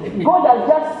awake. God has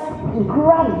just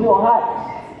grabbed your heart.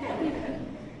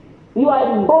 You are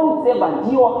a born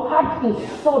servant. Your heart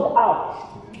is sold out.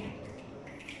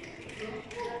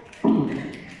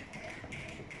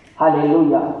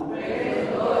 Hallelujah.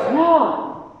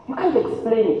 Yeah, you can't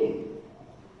explain it.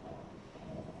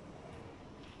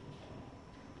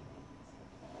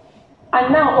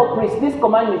 And now, oh priest, this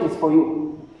commandment is for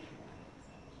you.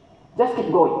 Just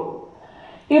keep going.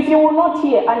 If you will not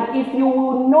hear and if you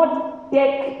will not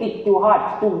take it to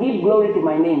heart to give glory to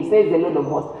my name, says the Lord of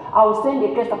hosts, I will send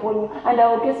a curse upon you and I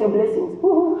will curse your blessings.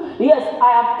 Ooh, yes,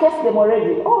 I have cursed them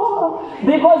already. Oh,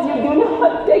 because you do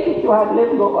not take it to heart.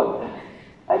 Let's go on.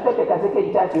 I thought a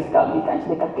second church is coming. Can't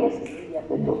make a case at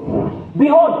the door.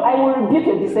 Behold, I will rebuke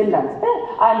your descendants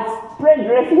and spread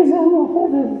refuse on your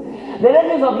faces. The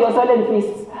refuse of your solemn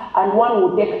feasts, and one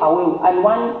will take away,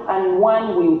 and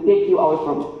one will take you away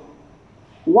from you.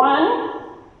 One.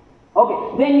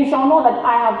 Okay, then you shall know that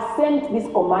I have sent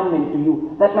this commandment to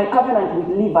you, that my covenant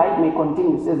with Levi may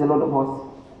continue, says the Lord of hosts.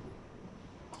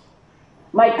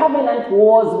 My covenant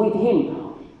was with him,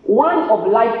 one of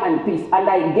life and peace, and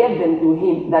I gave them to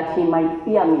him that he might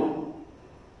fear me.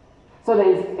 So there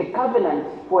is a covenant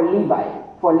for Levi,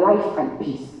 for life and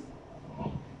peace.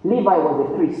 Levi was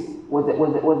a priest, was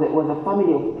a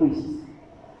family of priests.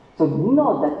 So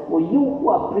know that for you who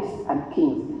are priests and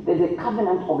kings, there is a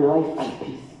covenant of life and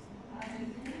peace.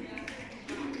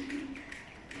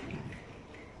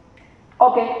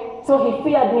 Okay, so he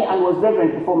feared me and was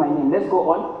reverent before my name. Let's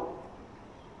go on.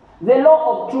 The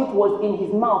law of truth was in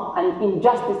his mouth, and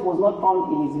injustice was not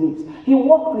found in his lips. He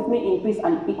walked with me in peace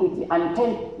and equity, and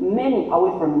turned many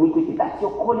away from iniquity. That's your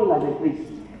calling as a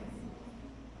priest.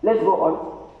 Let's go on.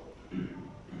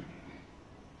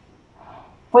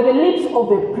 For the lips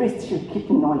of a priest should keep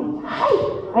knowledge.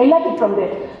 I like it from the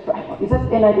Bible. It says,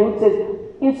 NIV, it says,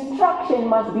 instruction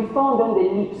must be found on the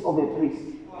lips of a priest.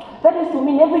 That is to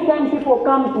mean every time people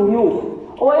come to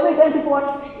you, or every time people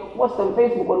post on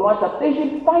Facebook, on WhatsApp, they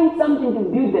should find something to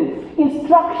build them.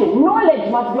 Instruction, knowledge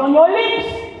must be on your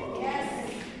lips.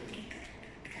 Yes.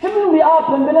 Shouldn't be up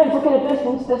and then it's okay, the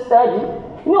person needs to study.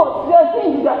 No, there are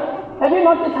things that, have you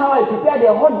noticed how I prepared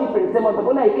a whole different sermon? But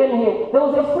when I came here, there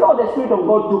was a flow the Spirit of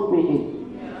God took me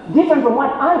in. Different from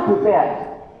what I prepared.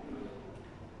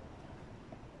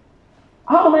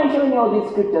 How am I showing you all these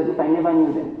scriptures if I never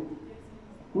knew them?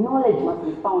 Knowledge must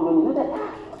be found on you.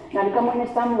 Now, come on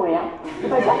somewhere.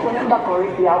 If I just remember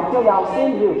correctly, I'll tell you, I'll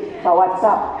send you by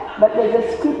WhatsApp. But there's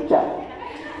a scripture.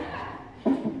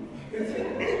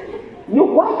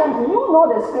 Why can't you know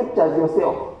the scriptures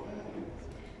yourself?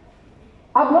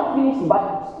 I've not finished, but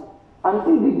I'm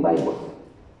still reading Bible.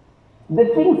 The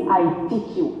things I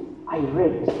teach you, I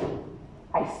read,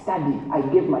 I studied, I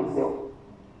gave myself.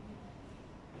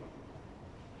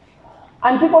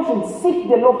 And people should seek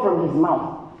the Lord from his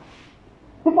mouth.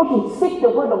 People should seek the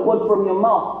word of God from your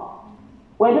mouth.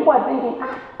 When people are thinking,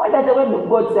 what does the word of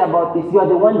God say about this? You are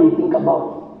the one they think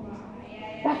about.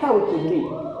 That's how it should be.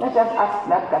 Let's just ask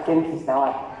that Kasen sister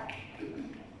what.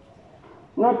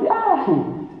 Not,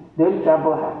 don't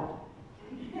trouble her.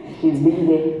 She's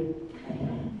busy.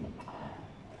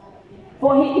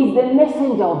 For he is the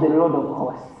messenger of the Lord of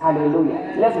hosts.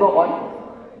 Hallelujah. Let's go on.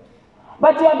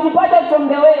 But you have departed from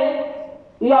the way.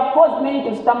 You have caused many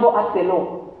to stumble at the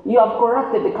law. You have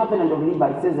corrupted the covenant of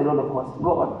Levi, says the Lord of hosts.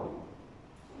 Go on.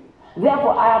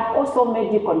 Therefore, I have also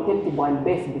made you contemptible and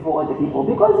base before all the people,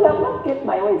 because you have not kept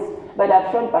my ways, but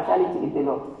have shown partiality in the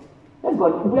Lord. Let's go.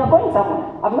 We are going somewhere.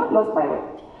 I've not lost my way.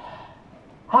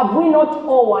 Have we not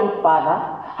all one Father?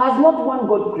 Has not one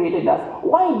God created us?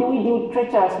 Why do we deal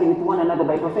treacherously with one another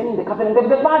by profaning the covenant of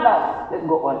the fathers? Let's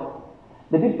go on.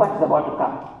 The big part is about to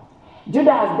come.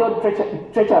 Judah has dealt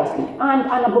treacherously, and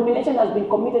an abomination has been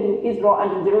committed in Israel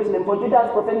and in Jerusalem. For Judah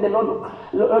has profaned the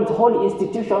Lord's holy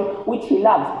institution, which he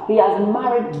loves. He has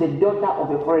married the daughter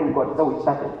of a foreign god. So we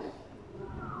started.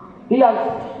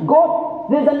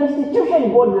 There's an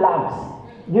institution God loves.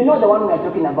 You know the one we are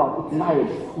talking about. It's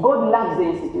marriage. God loves the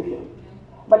institution.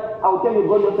 But I'll tell you,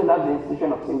 God also loves the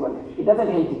institution of singleness. He doesn't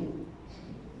hate it.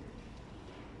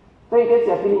 So in case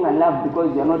you're feeling unloved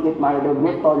because you're not yet married or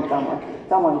not found someone,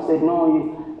 someone said,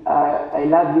 no, I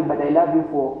love you, but I love you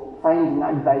for finding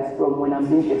advice from when I'm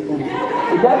being pursued.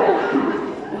 It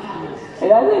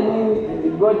doesn't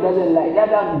mean God doesn't like.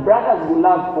 There are brothers who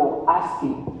love for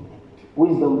asking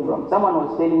wisdom from. Someone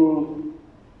was telling me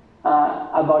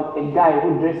about a guy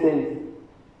who dresses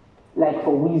like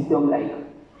for wisdom, like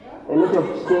a lot of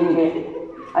stenge.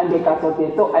 And they cut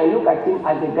okay. So I look at him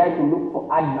as a guy to look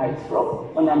for advice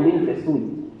from when I'm being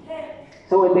pursued.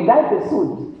 So when the guy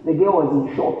pursued, the girl was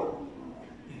in shock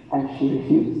and she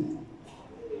refused.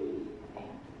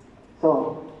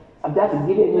 So I've just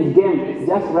given you game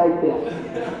just right there.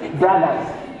 Brothers.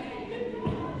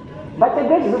 But the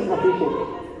grace is not sufficient.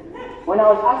 When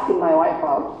I was asking my wife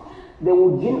out, the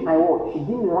jean I wore, she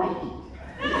didn't like it.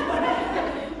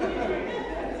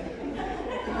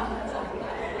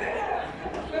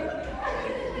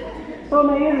 So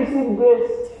may you receive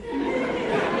grace.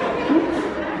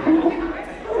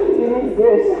 You need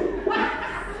grace.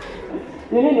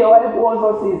 You need your wife who also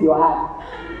sees your heart.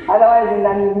 Otherwise, in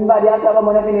anybody else, I'm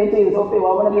going to finish it. So, I'm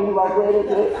going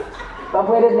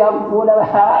to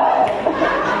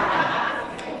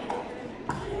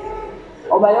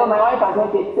Oh, by the way, my wife has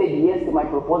not yet said yes to my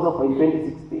proposal for in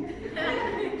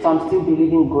 2016. So I'm still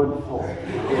believing God for.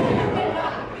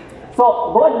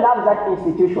 So God loves that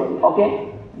institution, okay?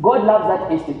 God loves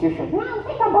that institution. Now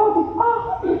think about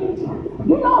it.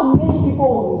 You know how many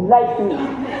people would like me.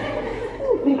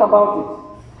 Think about it.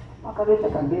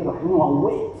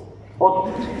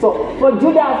 Okay. So, for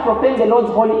Judah has profaned the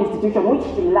Lord's holy institution, which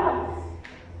he loves.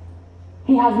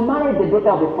 He has married the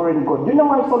daughter of a foreign god. Do you know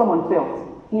why Solomon fell?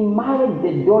 He married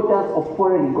the daughters of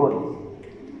foreign gods.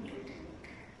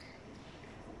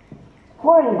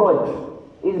 Foreign god.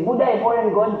 Is Buddha a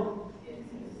foreign god?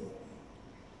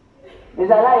 Is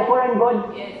Allah a foreign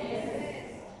god? Yes.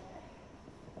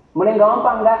 Mulinga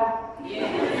Wampanga?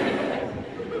 Yes.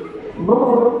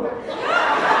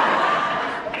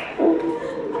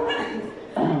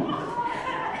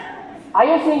 Are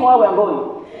you seeing where we're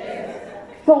going? Yes.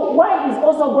 So why is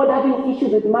also God having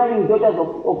issues with marrying daughters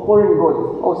of foreign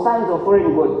gods or sons of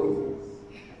foreign gods?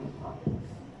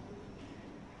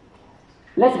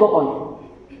 Let's go on.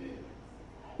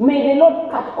 May the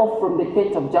Lord cut off from the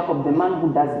tents of Jacob the man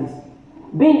who does this,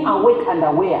 being awake and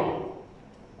aware.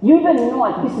 You even know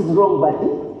that this is wrong, but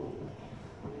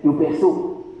you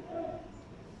pursue.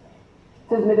 It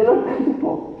says, may the Lord cut it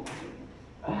off.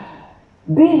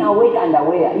 Being awake and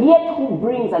aware, yet who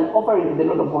brings an offering to the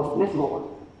Lord of hosts? Let's go on.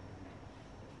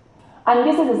 And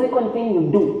this is the second thing you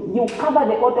do. You cover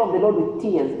the altar of the Lord with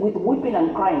tears, with weeping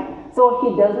and crying. So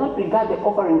he does not regard the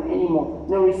offering anymore,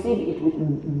 nor receive it with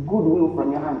goodwill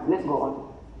from your hands. Let's go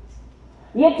on.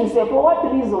 Yet you say, for what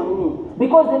reason me?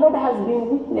 Because the Lord has been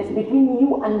witness between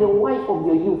you and the wife of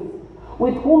your youth,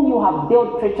 with whom you have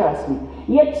dealt treacherously.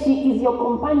 Yet she is your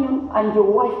companion and your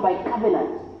wife by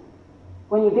covenant.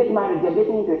 When you get married, you're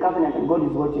getting into a covenant and God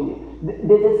is watching you.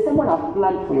 There's a sermon I've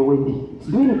planned for your wedding. It's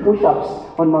doing push-ups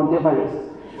on Mount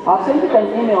Everest. I'll send you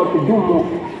an email to do more.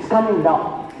 It's coming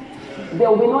down. There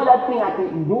will be no other thing I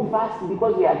can do fast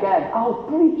because we are tired. I'll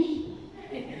preach.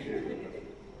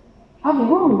 Have you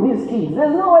gone with these kids?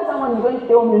 There's no way someone is going to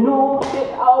tell me, no,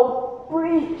 I'll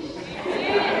preach.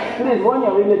 Please warn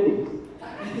your relatives.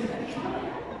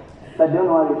 But don't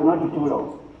worry, it will not be too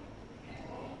long.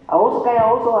 I also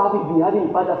have be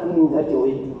having further feelings at your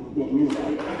wedding.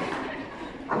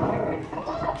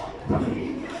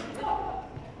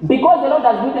 Because the Lord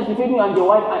has witnessed between you and your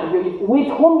wife, and with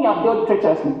whom you have dealt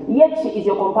treacherously, yet she is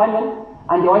your companion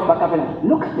and your wife by covenant.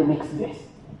 Look at the next verse.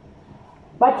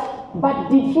 But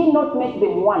did he not make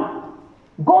them one?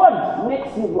 God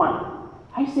makes you one.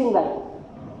 Are you seeing that?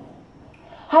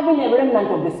 Having a remnant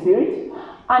of the Spirit,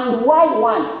 and why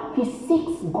one? He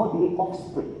seeks godly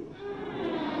offspring.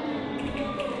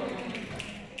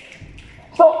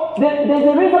 So there's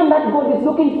a reason that God is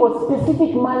looking for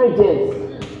specific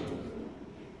marriages.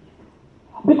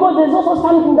 Because there's also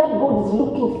something that God is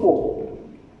looking for.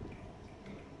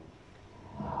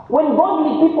 When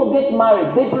godly people get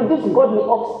married, they produce godly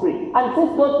offspring. And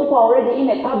since those people are already in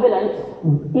a covenant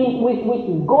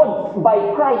with God by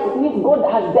Christ, it means God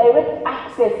has direct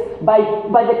access by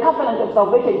the covenant of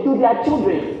salvation to their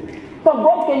children. So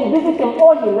God can visit them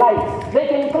all he likes. They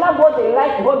can club what they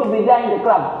like, God will be there in the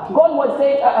club. God was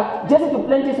saying, Jesse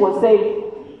Duplantis was saying,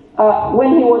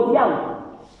 when he was young,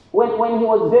 when he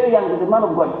was very young, he's a man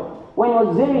of God. When he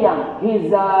was very young,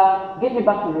 get me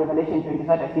back to Revelation 25,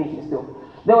 I finished the story.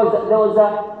 There was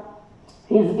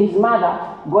his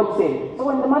mother got saved. So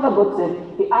when the mother got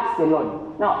saved, he asked the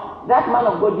Lord. Now, that man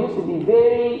of God used to be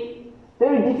very,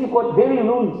 very difficult, very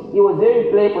rude. He was very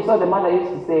playful. So the mother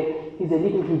used to say, he's a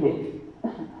little hidden.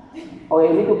 Or a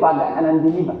little pagan, an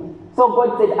unbeliever. So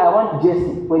God said, I want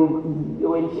Jesse.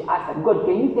 When she asked her, God,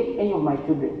 can you take any of my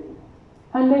children?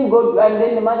 And then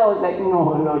the mother was like,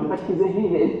 no, Lord, but he's a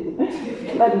heathen.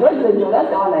 But God said, no, that's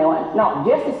the one I want. Now,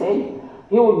 Jesse said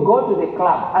he would go to the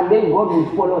club and then God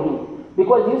would follow him.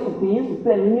 Because he used to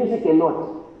play music a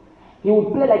lot. He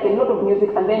would play like a lot of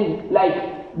music and then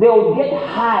they would get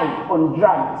high on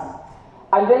drugs.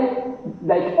 And then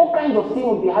all kinds of things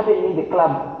would be happening in the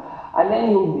club. And then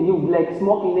he would like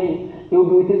smoking, then he would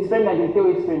be with his friend and he'd tell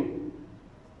his friend,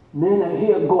 man, I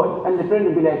hear God. And the friend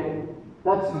would be like,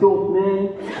 that's dope, man.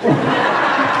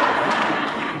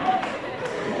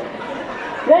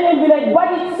 Then he'd be like,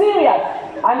 but it's serious.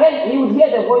 And then he would hear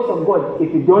the voice of God.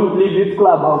 If you don't leave this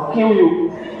club, I'll kill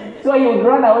you. So he would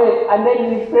run away. And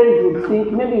then his friends would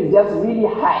think maybe he's just really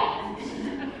high.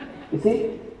 You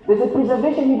see? There's a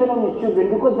preservation even on your children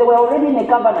because they were already in a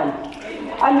covenant.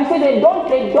 And you see, they don't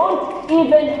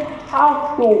even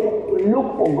have to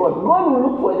look for God. God will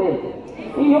look for them.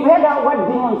 You've heard what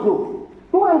demons do.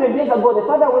 200 years ago, the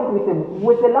father went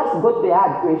with the last goat they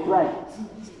had to a shrine.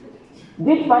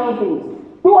 Did funny things.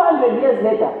 200 years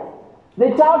later,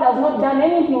 the child has not done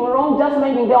anything wrong, just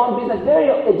minding their own business, very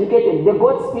educated. The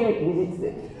God spirit visits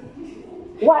them.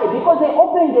 Why? Because they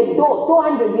opened the door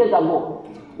 200 years ago.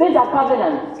 These are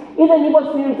covenants. Even evil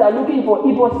spirits are looking for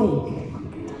evil seeds.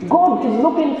 God is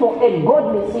looking for a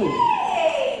godly seed.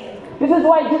 This is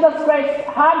why Jesus Christ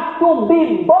had to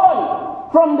be born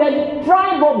from the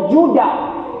tribe of Judah,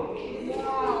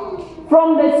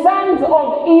 from the sons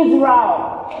of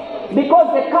Israel, because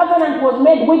the covenant was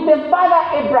made with the father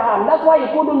Abraham. That's why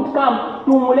he couldn't come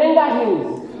to Mulenga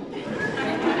Hills.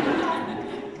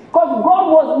 Because God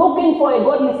was looking for a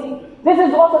godly seed. This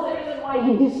is also the reason why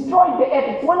he destroyed the earth.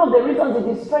 It's one of the reasons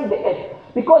he destroyed the earth.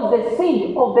 Because the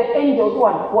seed of the angels who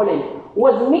had fallen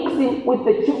was mixing with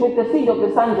the seed of the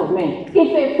sons of men.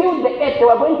 If they filled the earth, they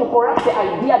were going to corrupt the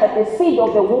idea that the seed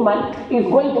of the woman is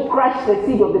going to crush the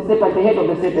seed of the serpent, the head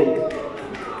of the serpent.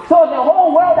 So the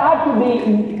whole world had to be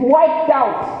wiped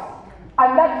out.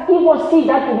 And that evil seed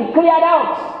had to be cleared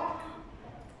out.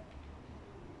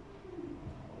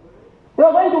 They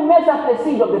were going to mess up the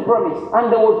seed of the promise.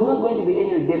 And there was not going to be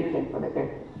any redemption for the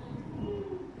earth.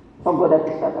 So God had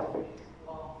to start afresh.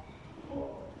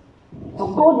 So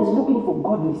God is looking for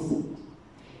godly seed.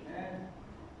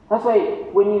 That's why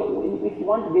if you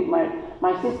want to get married,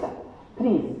 my sister,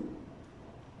 please.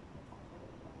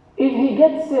 If he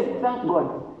gets saved, thank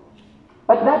God.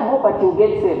 But that hope that he'll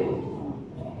get saved.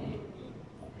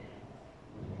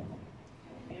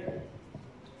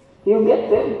 He'll get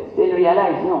saved, then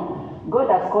realize, no, God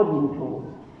has called him to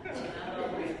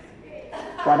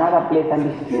another place, and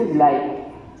it feels like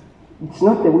it's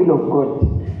not the will of God.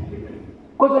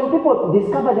 Because when people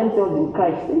discover themselves in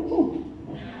Christ, they change.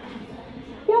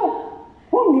 Yeah,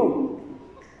 who knew?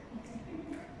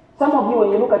 Some of you,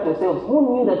 when you look at yourselves, who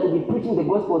knew that to be preaching the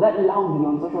gospel that loudly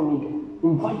on social media,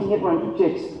 inviting everyone to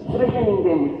church, threatening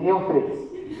them with hell threats?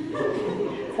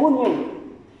 Who knew?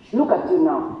 Look at you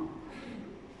now.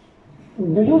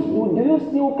 Can you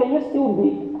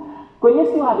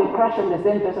still have a crush on the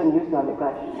same person you used to have a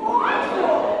crush?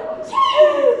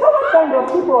 So what kind of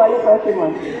people are you crushing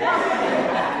on?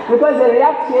 Because they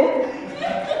react shit.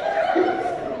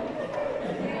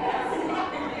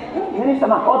 Minister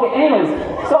Mark. Okay, anyways.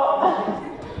 So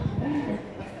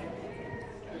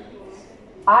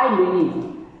I believe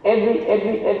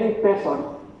every person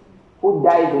who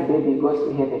dies a baby goes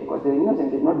to heaven because they're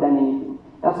innocent, they've not done anything.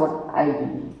 That's what I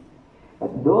believe.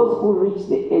 But those who reach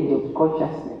the age of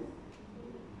consciousness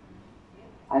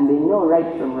and they know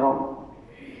right from wrong,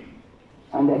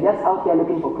 and they're just out there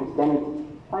looking for Christianity,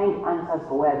 find answers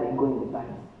for where they go in the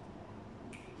Bible.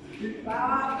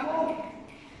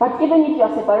 But even if you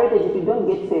are separated, if you don't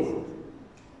get saved,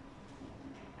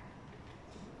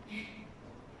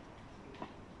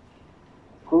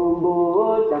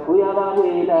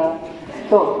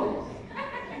 so,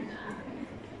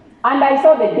 and I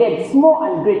saw the dead, small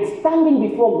and great, standing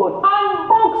before God, and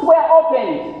books were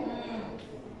opened.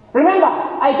 Remember,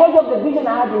 I told you of the vision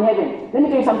I had in heaven. Let me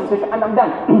tell you something special, and I'm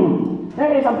done. Let me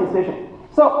tell you something special.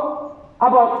 So,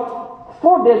 about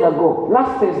 4 days ago,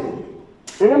 last Thursday,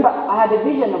 remember, I had a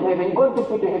vision of heaven. God took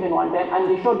me to heaven one time, and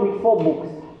they showed me 4 books.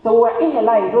 So we were in a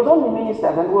line. It was only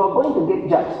ministers, and we were going to get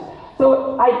judged.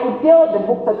 So I could tell the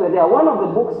books that were there. One of the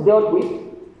books dealt with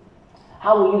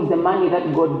how we use the money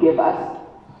that God gave us.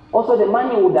 Also, the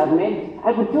money we would have made.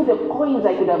 I could feel the coins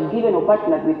I could have given or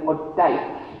partnered with or tithe.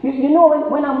 You know,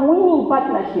 when I'm winning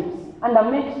partnerships and I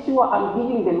make sure I'm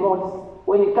giving the most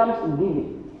when it comes to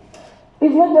giving,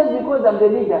 it's not just because I'm the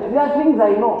leader. There are things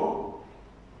I know.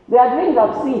 There are things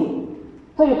I've seen.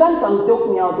 So you can't come talk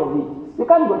me out of it. You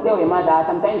can't go tell your mother,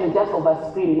 sometimes you just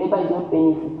overscream, labor is not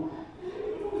painful.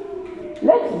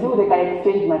 Let's do the kind of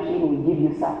exchange machine we give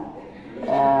you, sir.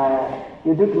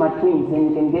 You do to my twins, then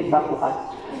you can get back to us.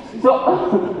 So,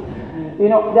 you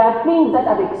know, there are things that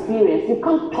I've experienced. You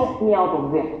can't talk me out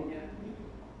of them.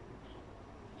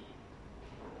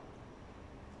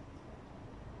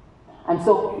 And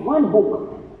so, one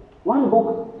book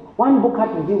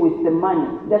had to do with the money.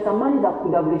 There's some money that I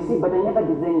could have received, but I never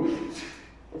designed it.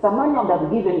 There's some money I would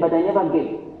have given, but I never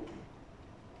gave.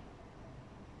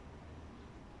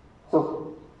 So,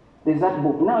 there's that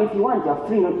book. Now, if you want, you're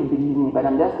free not to believe me, but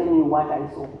I'm just telling you what I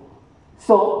saw.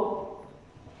 So,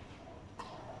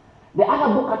 the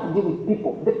other book had to do with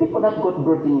people. The people that God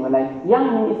brought in your life.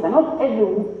 Young minister, not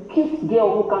every cute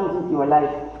girl who comes into your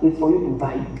life is for you to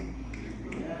buy.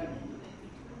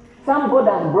 Some God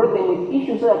has brought them with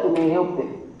issues so that you may help them.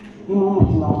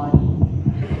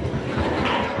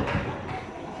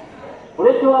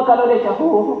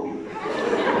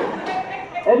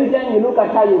 Every time you look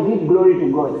at her, you give glory to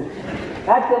God.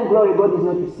 That same glory, God is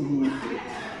not receiving it.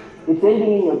 It's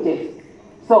ending in your chest.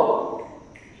 So,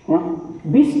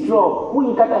 be strong. Who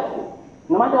you cut her?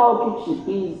 No matter how cute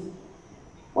she is,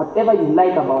 whatever you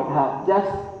like about her, just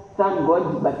thank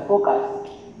God, but focus.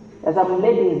 As some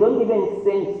ladies, don't even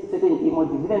send certain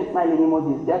emojis, even smiling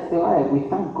emojis. Just say, "All right, we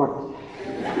thank God."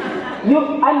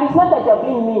 And it's not that you're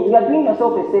being mean. You are doing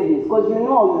yourself a service because you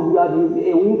know you have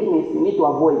a weakness you need to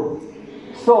avoid.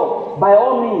 So, by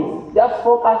all means, just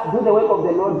focus, do the work of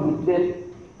the Lord with them,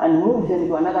 and move them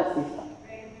to another sister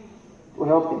to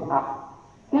help them up.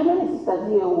 There are many sisters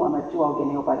here who are mature who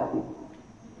can help other people.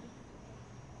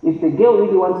 If the girl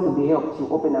really wants to be helped,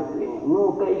 she'll open up to anyone.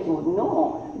 No, okay,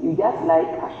 no, you just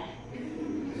like her.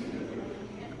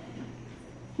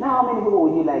 Now, how many people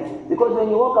would you like? Because when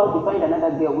you walk out, you find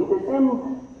another girl with the same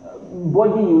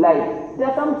body you like. There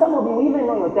are some of you even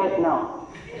know your type now.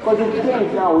 Because it's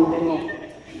changed now, we even know.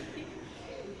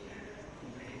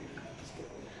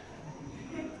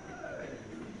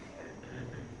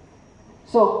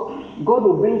 So God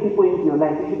will bring people into your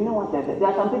life. You should know what that is. There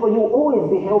are some people you will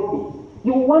always be helping.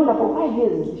 You will wonder for 5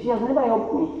 years, she has never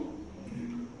helped me.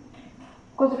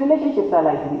 Because relationships are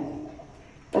like this.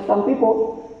 There's some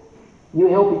people you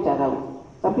help each other with.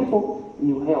 Some people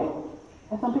you help.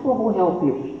 There's some people who help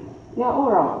you. They are all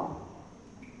around.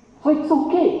 So it's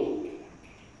okay.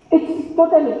 It's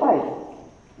totally fine.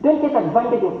 Don't take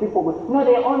advantage of people. No,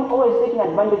 they aren't always taking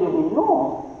advantage of you.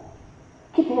 No.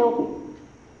 Keep helping.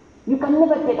 You can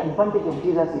never take advantage of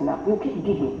Jesus enough. You keep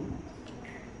giving.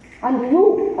 And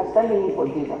you are standing in for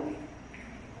Jesus.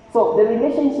 So the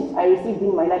relationships I received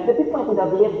in my life, the people I could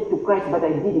have led to Christ, but I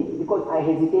didn't because I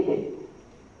hesitated.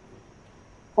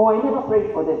 Or I never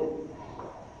prayed for them.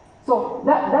 So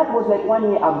that was like 1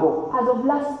 year ago. As of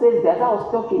last Thursday, as I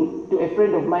was talking to a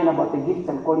friend of mine about the gifts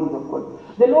and callings of God,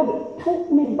 the Lord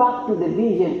took me back to the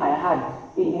vision I had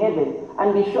in heaven,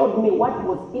 and He showed me what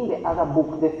was in the other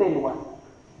book, the third one.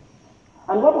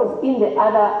 And what was in the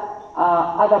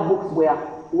other books were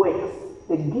works,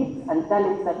 the gifts and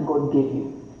talents that God gave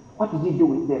you. What did you do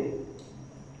with them?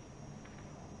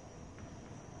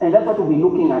 And that's what we'll be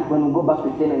looking at when we go back to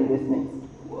eternal investments.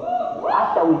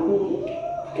 After we finish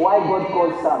why God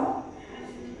calls some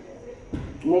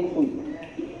next week,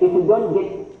 if we don't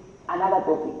get another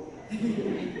topic.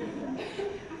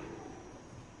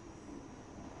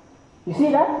 You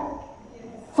see that?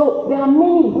 So there are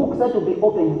many books that will be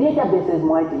open. Databases,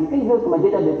 mighty. You think those are my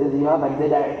databases you have at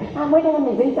ZRA. I'm waiting on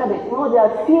the database. No, they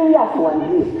are serious ones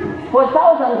here. For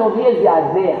thousands of years they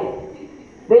are there.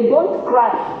 They don't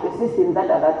crash the systems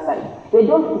that are that side. They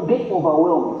don't get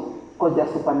overwhelmed because they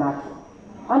are supernatural.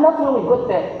 And that's where we got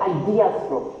the ideas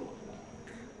from.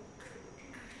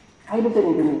 Are you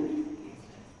listening to me?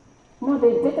 No, the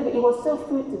database, it was so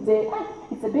free today.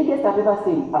 It's the biggest I've ever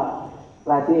seen.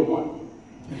 Like that one.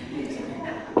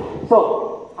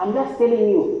 So, I'm just telling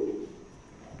you,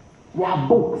 there are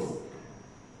books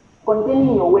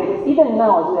containing your works. Even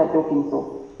now as we are talking,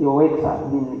 so your works have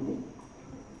been written.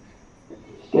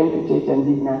 She came to church and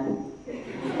did nothing.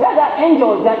 There are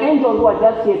angels who are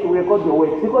just here to record your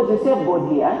works because you serve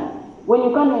God here. When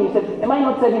you come here, you say, am I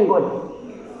not serving God?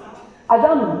 As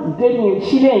I'm telling you,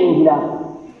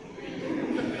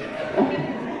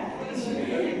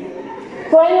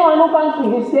 so anyone who comes to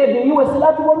disturb you, you will say,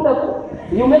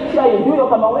 you make sure you do your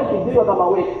kama work, you do your kama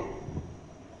work.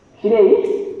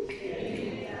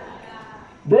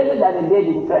 Blessed are the dead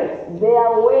in Christ. They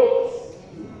are works.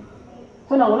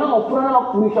 So now we're not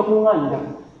going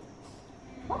to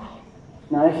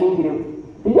now, you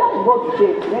just go to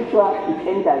church, make sure it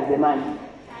enters the man.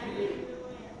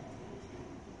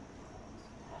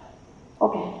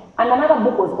 Okay. And another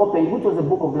book was opened, which was the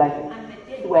book of life. And the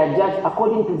dead were judged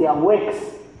according to their works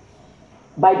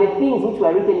by the things which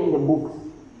were written in the books.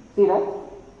 See that?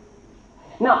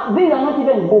 Now, these are not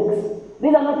even books.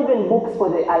 These are not even books for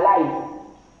the alive.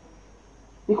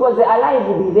 Because the alive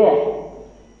will be there.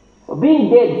 So being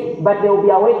dead, but they will be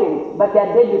awakened. But they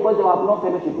are dead because they have no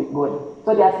fellowship with God.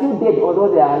 So they are still dead,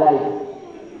 although they are alive.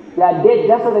 They are dead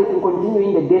just so they can continue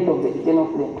in the death of the eternal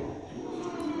flame.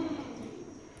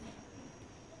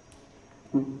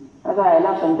 That's why I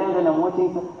laugh sometimes when I'm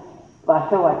watching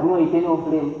Pastor what no eternal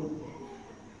flame.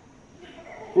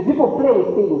 The people play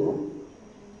with things.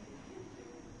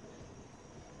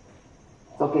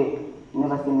 It's okay.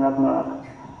 Never seen Ragnarok.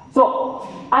 So,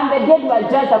 and the dead were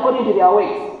judged according to their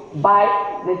works by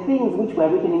the things which were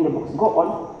written in the books. Go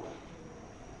on.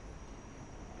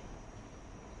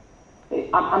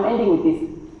 I'm ending with this.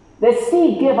 The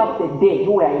sea gave up the dead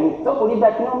who were in it. Don't believe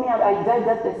that, no, me, I judge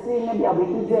that the sea, maybe I'll be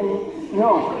too dead.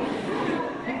 No.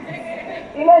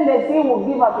 Even the sea will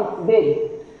give up its dead.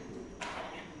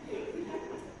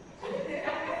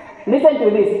 Listen to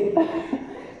this.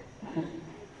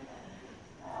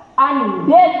 And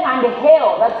death and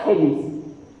hell, that's Hades,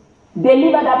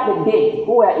 delivered up the dead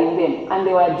who were in them, and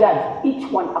they were judged, each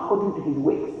one according to his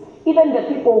works. Even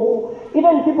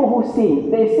people who sin,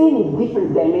 they sin in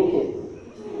different dimensions.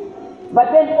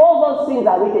 But then all those things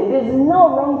are written. There's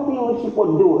no wrong thing which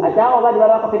people do. No,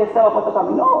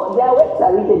 their works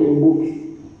are written in books.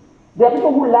 There are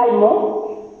people who lie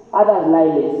more, others lie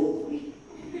less.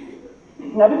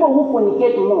 There are people who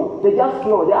fornicate more, they just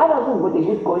flow. There are others who've got a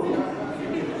good conscience.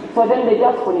 So then they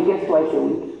just fornicate twice a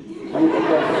week.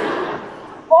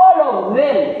 All of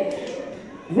them,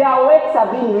 their works are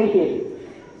being written.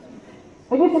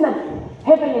 Have you seen that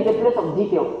heaven is a place of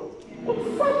detail?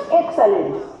 It's such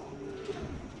excellence.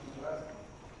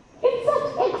 It's such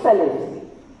excellence.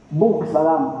 Books,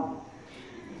 Baram.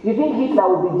 You think Hitler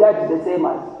will be judged the same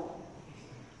as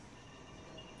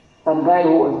some guy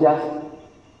who was just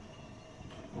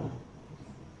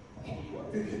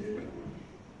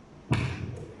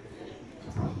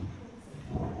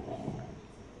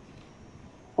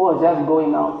who was just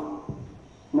going out.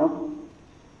 No?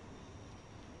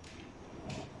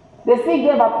 The sea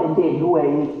gave up the dead who were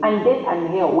in it, and death and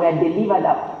hell were delivered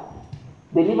up.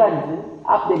 Delivered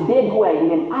up the dead who were in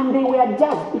them, and they were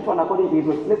judged, each one according to his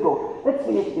works. Let's go. Let's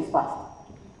finish this fast.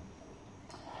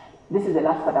 This is the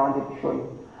last part I wanted to show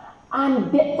you.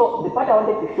 And so the part I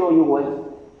wanted to show you was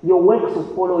your works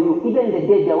will follow you. Even the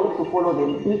dead, their works will follow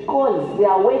them, because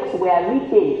their works were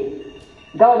written.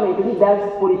 Government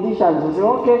leaders, politicians will say,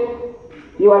 okay,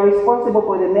 you are responsible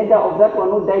for the murder of that one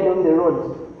who died on the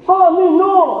road. Oh, me,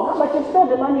 no, but you stole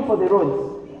the money for the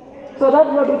roads. So that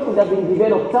road which could have been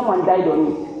developed, someone died on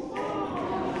it.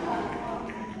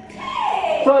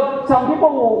 So some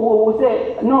people will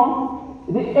say, no,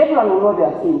 everyone will know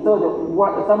their sin. So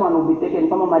someone will be taken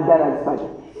from a Madara's party.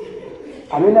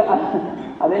 What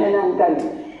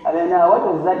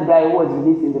was that guy who was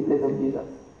released in the place of Jesus?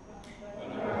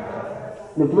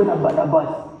 The Puna Barabas,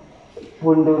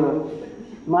 Pondoro,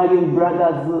 Marian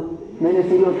brothers, many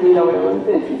serial killer, whatever.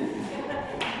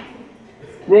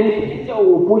 Then he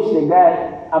will push the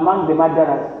guy among the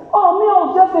murderers. Oh, me, I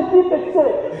was just a thief,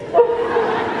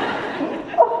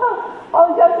 I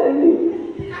was just a thief.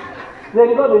 Then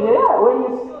God will say, yeah, when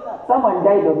someone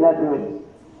died on that road,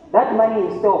 that money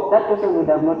is stole, that person would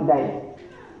have not died.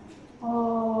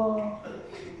 Oh,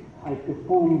 I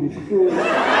performed this sin.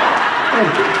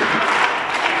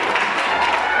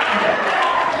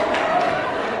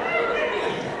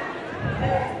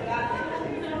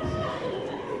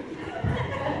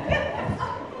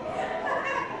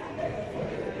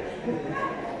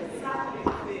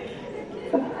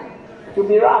 To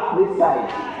be rough this side.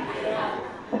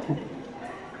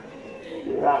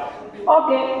 Rough.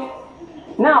 Okay.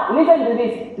 Now listen to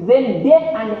this. Then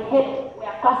death and hell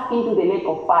were cast into the lake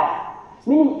of fire.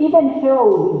 Meaning even hell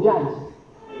will be judged.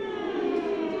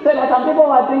 So that some people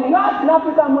were thinking, in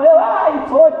Africa,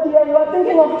 it's hot here. You are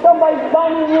thinking of somebody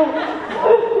burning you.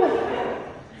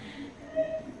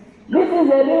 This is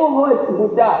a real hot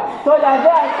Buddha. So that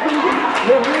they are thinking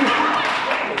the rich.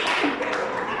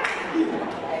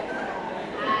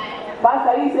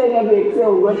 Pastor, he said every excel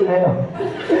will go to hell.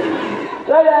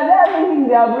 So they are there thinking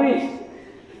they have reached.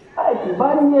 It's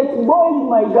burning, it's boiling,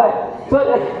 my God. So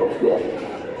that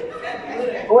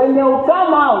when they will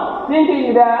come out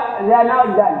thinking they are now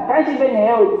done, can't even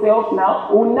hell itself now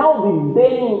will now be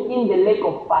burning in the lake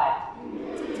of fire.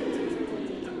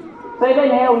 So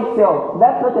even hell itself,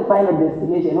 that's not the final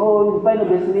destination. Oh, the final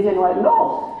destination was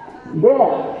no.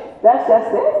 There. That's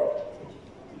just it.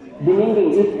 The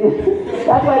meaning.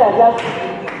 That's why they're just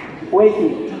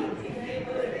waiting.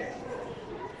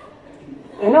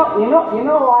 You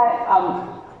know why I'm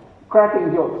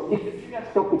cracking jokes? It's a serious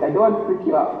topic. I don't want to freak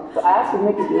you out. So I have to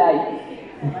make it light.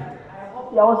 I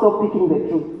hope you're also picking the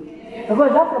truth.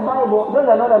 Because that's the Bible. Those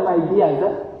are not my ideas.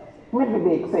 Maybe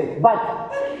they exist. But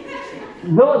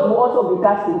those will also be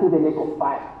cast into the lake of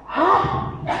fire. Huh?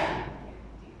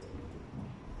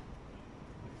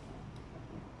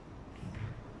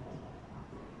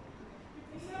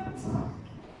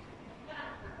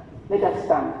 Let us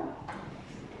stand.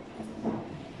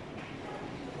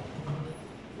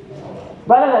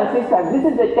 Brothers and sisters, this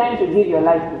is the time to give your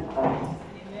life to Christ.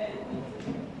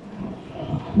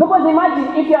 Because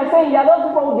imagine if you are saying there are those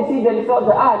people who deceive themselves,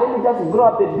 let me just grow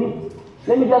up a bit.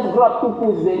 Let me just grow up 2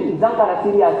 pools, then Zankara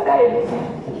serious.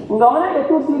 Ungaona the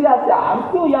too serious, I'm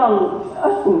still young.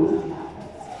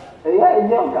 Yeah,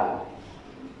 joker.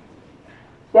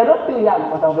 They are not too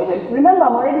young for salvation. Remember,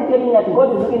 I'm already telling you that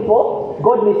God is looking for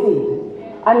godly seed.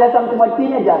 And there's something about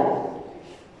teenagers.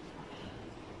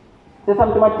 There's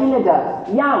something about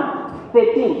teenagers, young,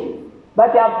 13,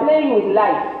 but they are playing with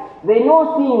life. They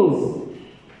know things.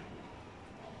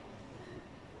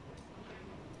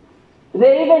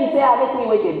 They even say, let me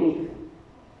wait a bit.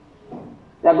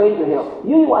 They are going to hell.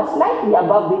 You are slightly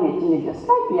above being a teenager,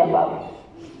 slightly above.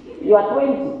 You are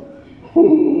 20.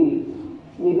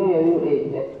 You know your real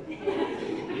age.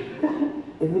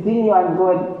 It's between you and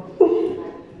God.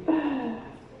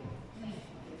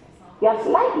 You are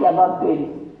slightly above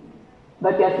 20.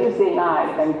 But you are still saying,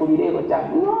 I can put it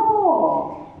child.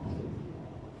 No.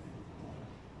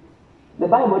 The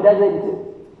Bible doesn't.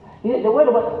 The word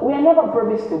about, we are never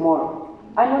promised tomorrow.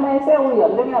 And when I say we,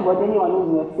 I'm talking about anyone who's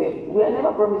not saved. We are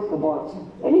never promised tomorrow.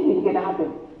 Anything can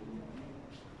happen.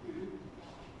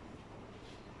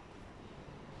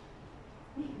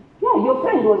 Yeah, your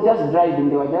friend was just driving,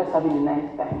 they were just having a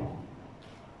nice time.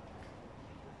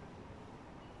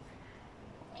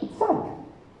 It's sad.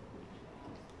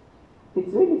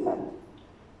 It's really sad.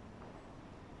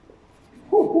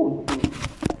 Who would think?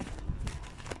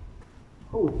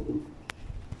 Who would think?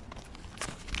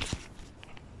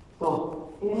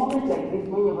 So, In a moment like this,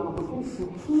 when you have an opportunity to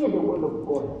hear the word of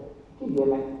God, give your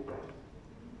life to Christ.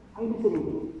 Are you listening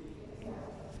to me?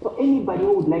 So anybody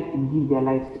who would like to give their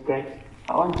life to Christ,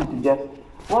 I want you to just,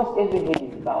 once every head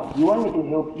is bowed, you want me to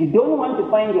help you. You don't want to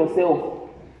find yourself.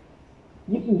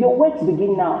 Your works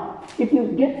begin now. If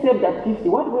you get saved at 50,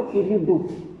 what work will you do?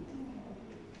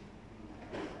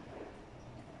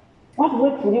 What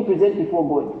works will you present before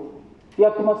God? You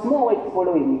have to have small works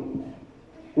following you.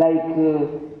 Like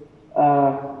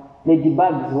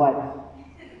Ladybug's what?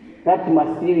 That my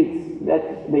spirits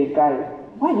that they carry.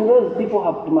 Why do those people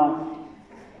have to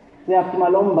they have to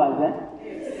malombas,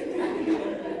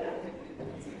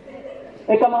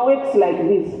 They come and works like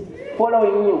this,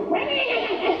 following you.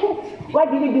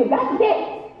 What did you do that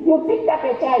day? You picked up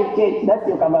a child church. That's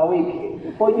your come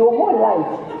awake for your whole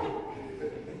life.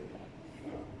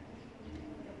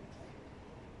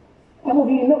 Some of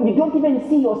you know you don't even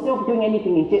see yourself doing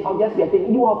anything in church. I'll just be telling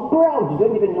you, you are proud, you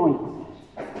don't even know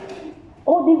it.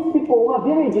 All these people who are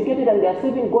very educated and they are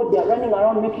serving God, they are running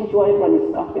around making sure everyone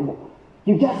is comfortable.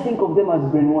 You just think of them as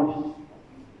brainwashed.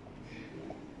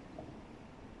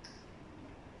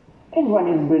 Everyone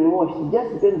is brainwashed, it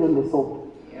just depends on the soap.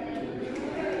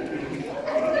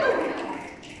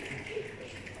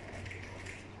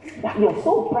 That you're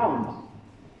so proud.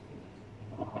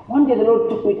 One day the Lord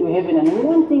took me to heaven, and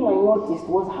one thing I noticed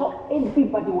was how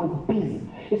everybody was busy.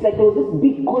 It's like there was this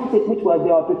big concert which they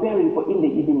were preparing for in the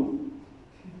evening.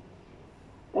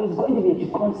 There was going to be a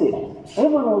concert.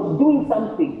 Everyone was doing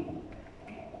something.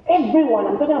 Everyone,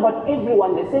 I'm talking about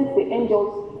everyone, they sent the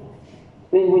angels,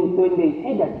 when they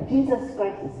heard that Jesus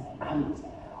Christ is coming,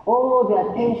 all the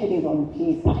attention is on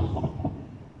Jesus.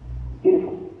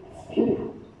 Beautiful. Beautiful.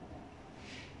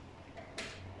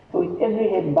 So with every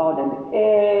head bowed and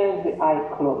every eye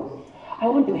closed, I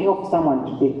want to help someone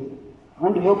today. I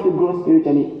want to help you grow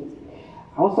spiritually.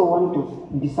 I also want to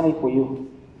decide for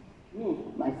you. Me,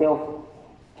 myself,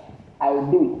 I will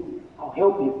do it. I'll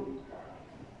help you.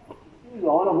 You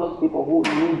are one of those people who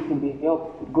need to be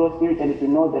helped to grow spiritually, to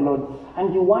know the Lord.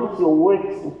 And you want your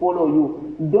works to follow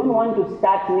you. You don't want to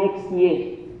start next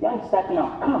year. You want to start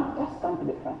now. Come, just come to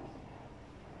the front.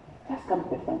 Just come to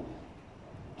the front.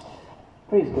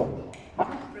 Praise God.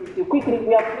 Quickly,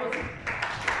 we are closing.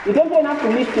 You don't even have to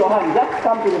lift your hand. Just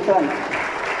come to the front.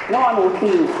 No one will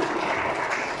see you.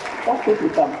 Just quickly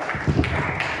come.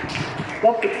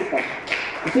 Just quickly come.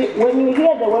 You see, when you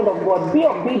hear the word of God, be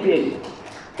obedient.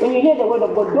 When you hear the word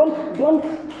of God,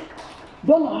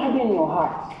 don't harden your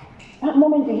heart. That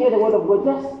moment you hear the word of God,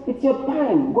 it's your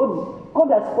time. God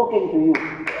has spoken to you.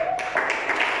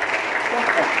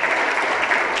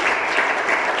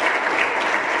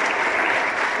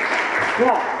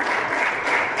 Yeah.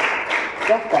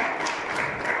 Just come.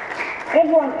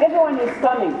 Everyone is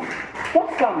coming.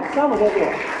 Just come. Come with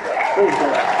everyone. Praise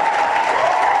God.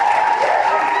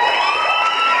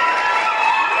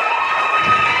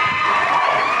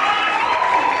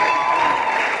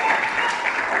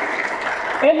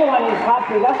 Everyone is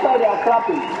happy. That's why they are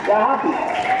clapping. They are happy.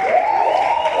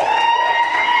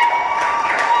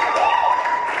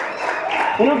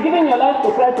 You know, giving your life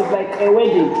to Christ is like a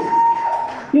wedding.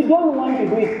 You don't want to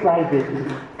do it privately.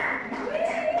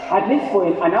 At least for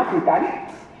an African,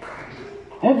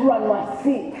 everyone must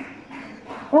see.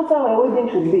 That's how a wedding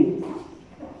should be.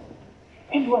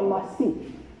 Everyone must see.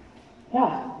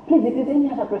 Yeah. Please, if there's any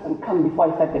other person, come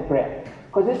before I start the prayer.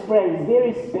 Because this prayer is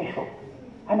very special.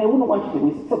 And I wouldn't want you to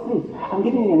miss it. So please, I'm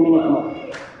giving you a minute more.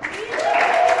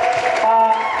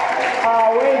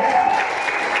 Wait.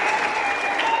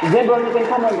 Zebron, you can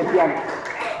come on the piano.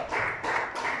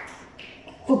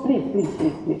 So please.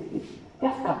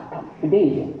 Just come. Today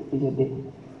is your day.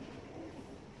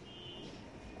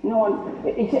 No one,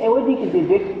 it's a wedding is a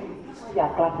day. They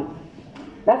are clapping.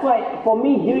 That's why, for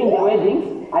me, during the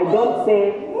weddings, I don't say,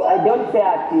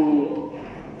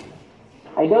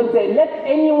 let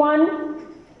anyone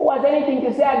who has anything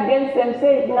to say against them,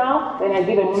 say it now, then I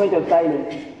give a moment of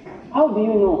silence. How do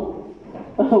you know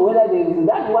whether there is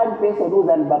that one person who's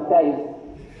unbaptized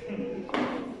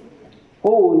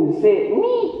who will say,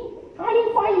 me, I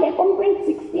didn't file a complaint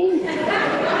 16.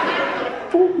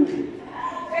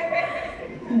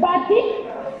 But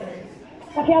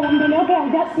okay,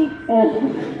 I'll just see.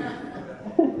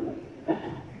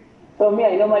 So me, I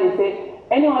normally say,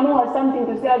 anyone who has something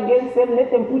to say against them, let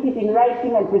them put it in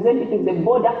writing and present it to the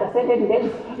board after certain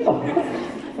days.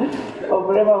 Or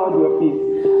forever hold your peace.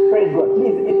 Praise God.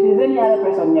 Please, if there's any other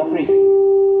person, you're free.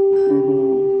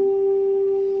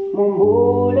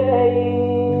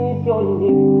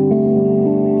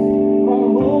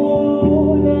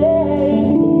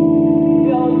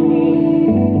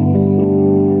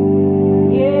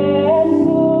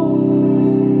 Yesu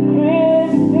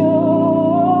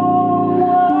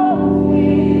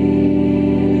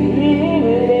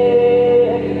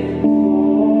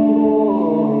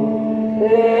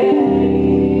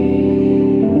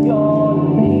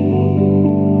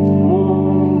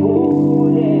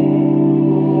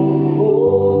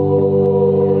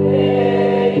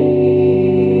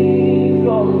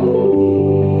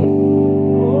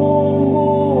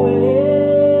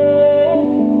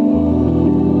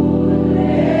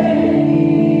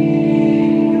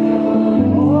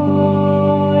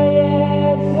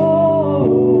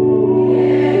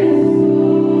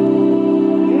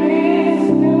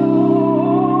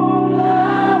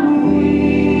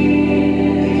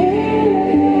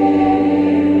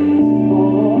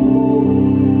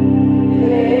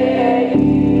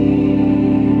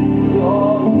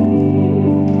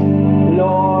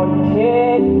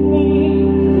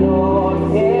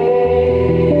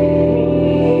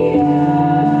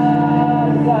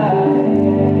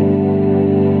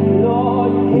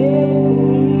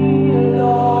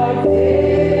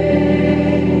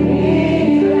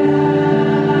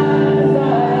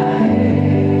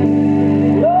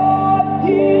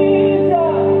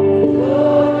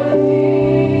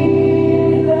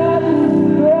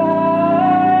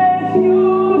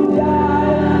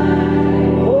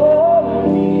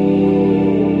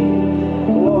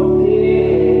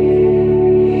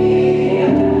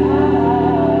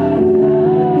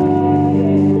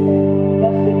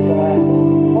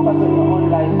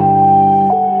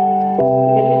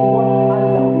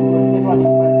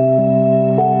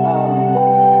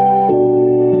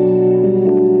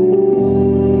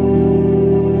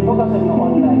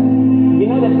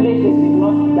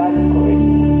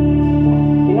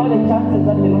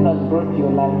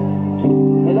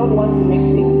The Lord wants to make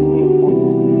things new for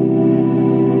you.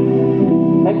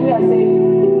 Like we are saying,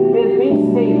 there's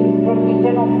been saved from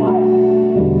eternal fire.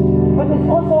 But there's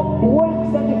also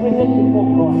works that you present before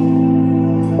God.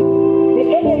 The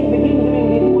earlier you begin doing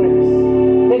these works,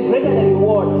 the greater the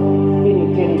reward in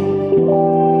eternity.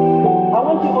 I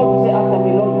want you all to say after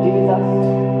me, Lord Jesus,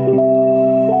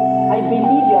 I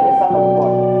believe you are the Son of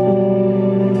God.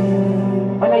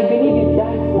 And I believe you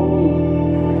died for me.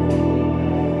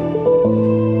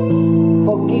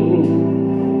 Forgive me.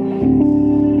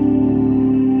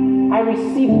 I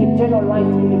receive eternal life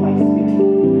into my spirit.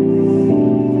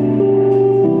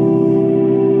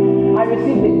 I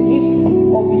receive the gift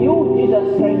of you, Jesus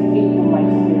Christ, into my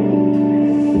spirit.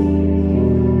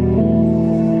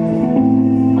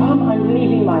 Come and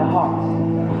live in my heart.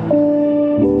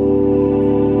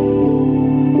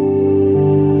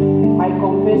 I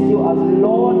confess you as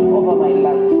Lord over my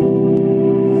life.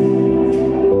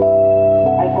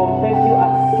 I confess you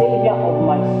as Savior of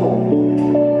my soul.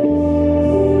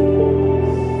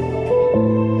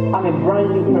 I'm a brand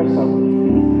new person.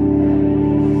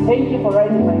 Thank you for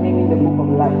writing my name in the book of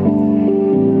life.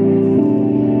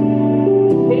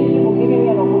 Thank you for giving me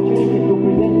an opportunity to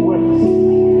present works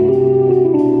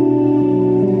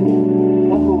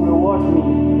that will reward me.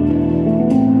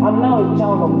 I'm now a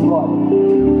child of God.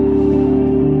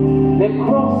 The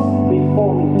cross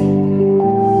before me,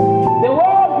 the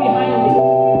world behind me.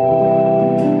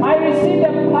 I receive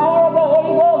the power of the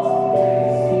Holy Ghost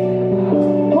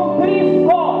to please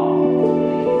God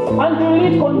and to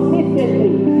live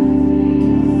consistently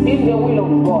in the will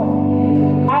of God.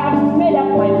 I have made up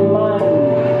my mind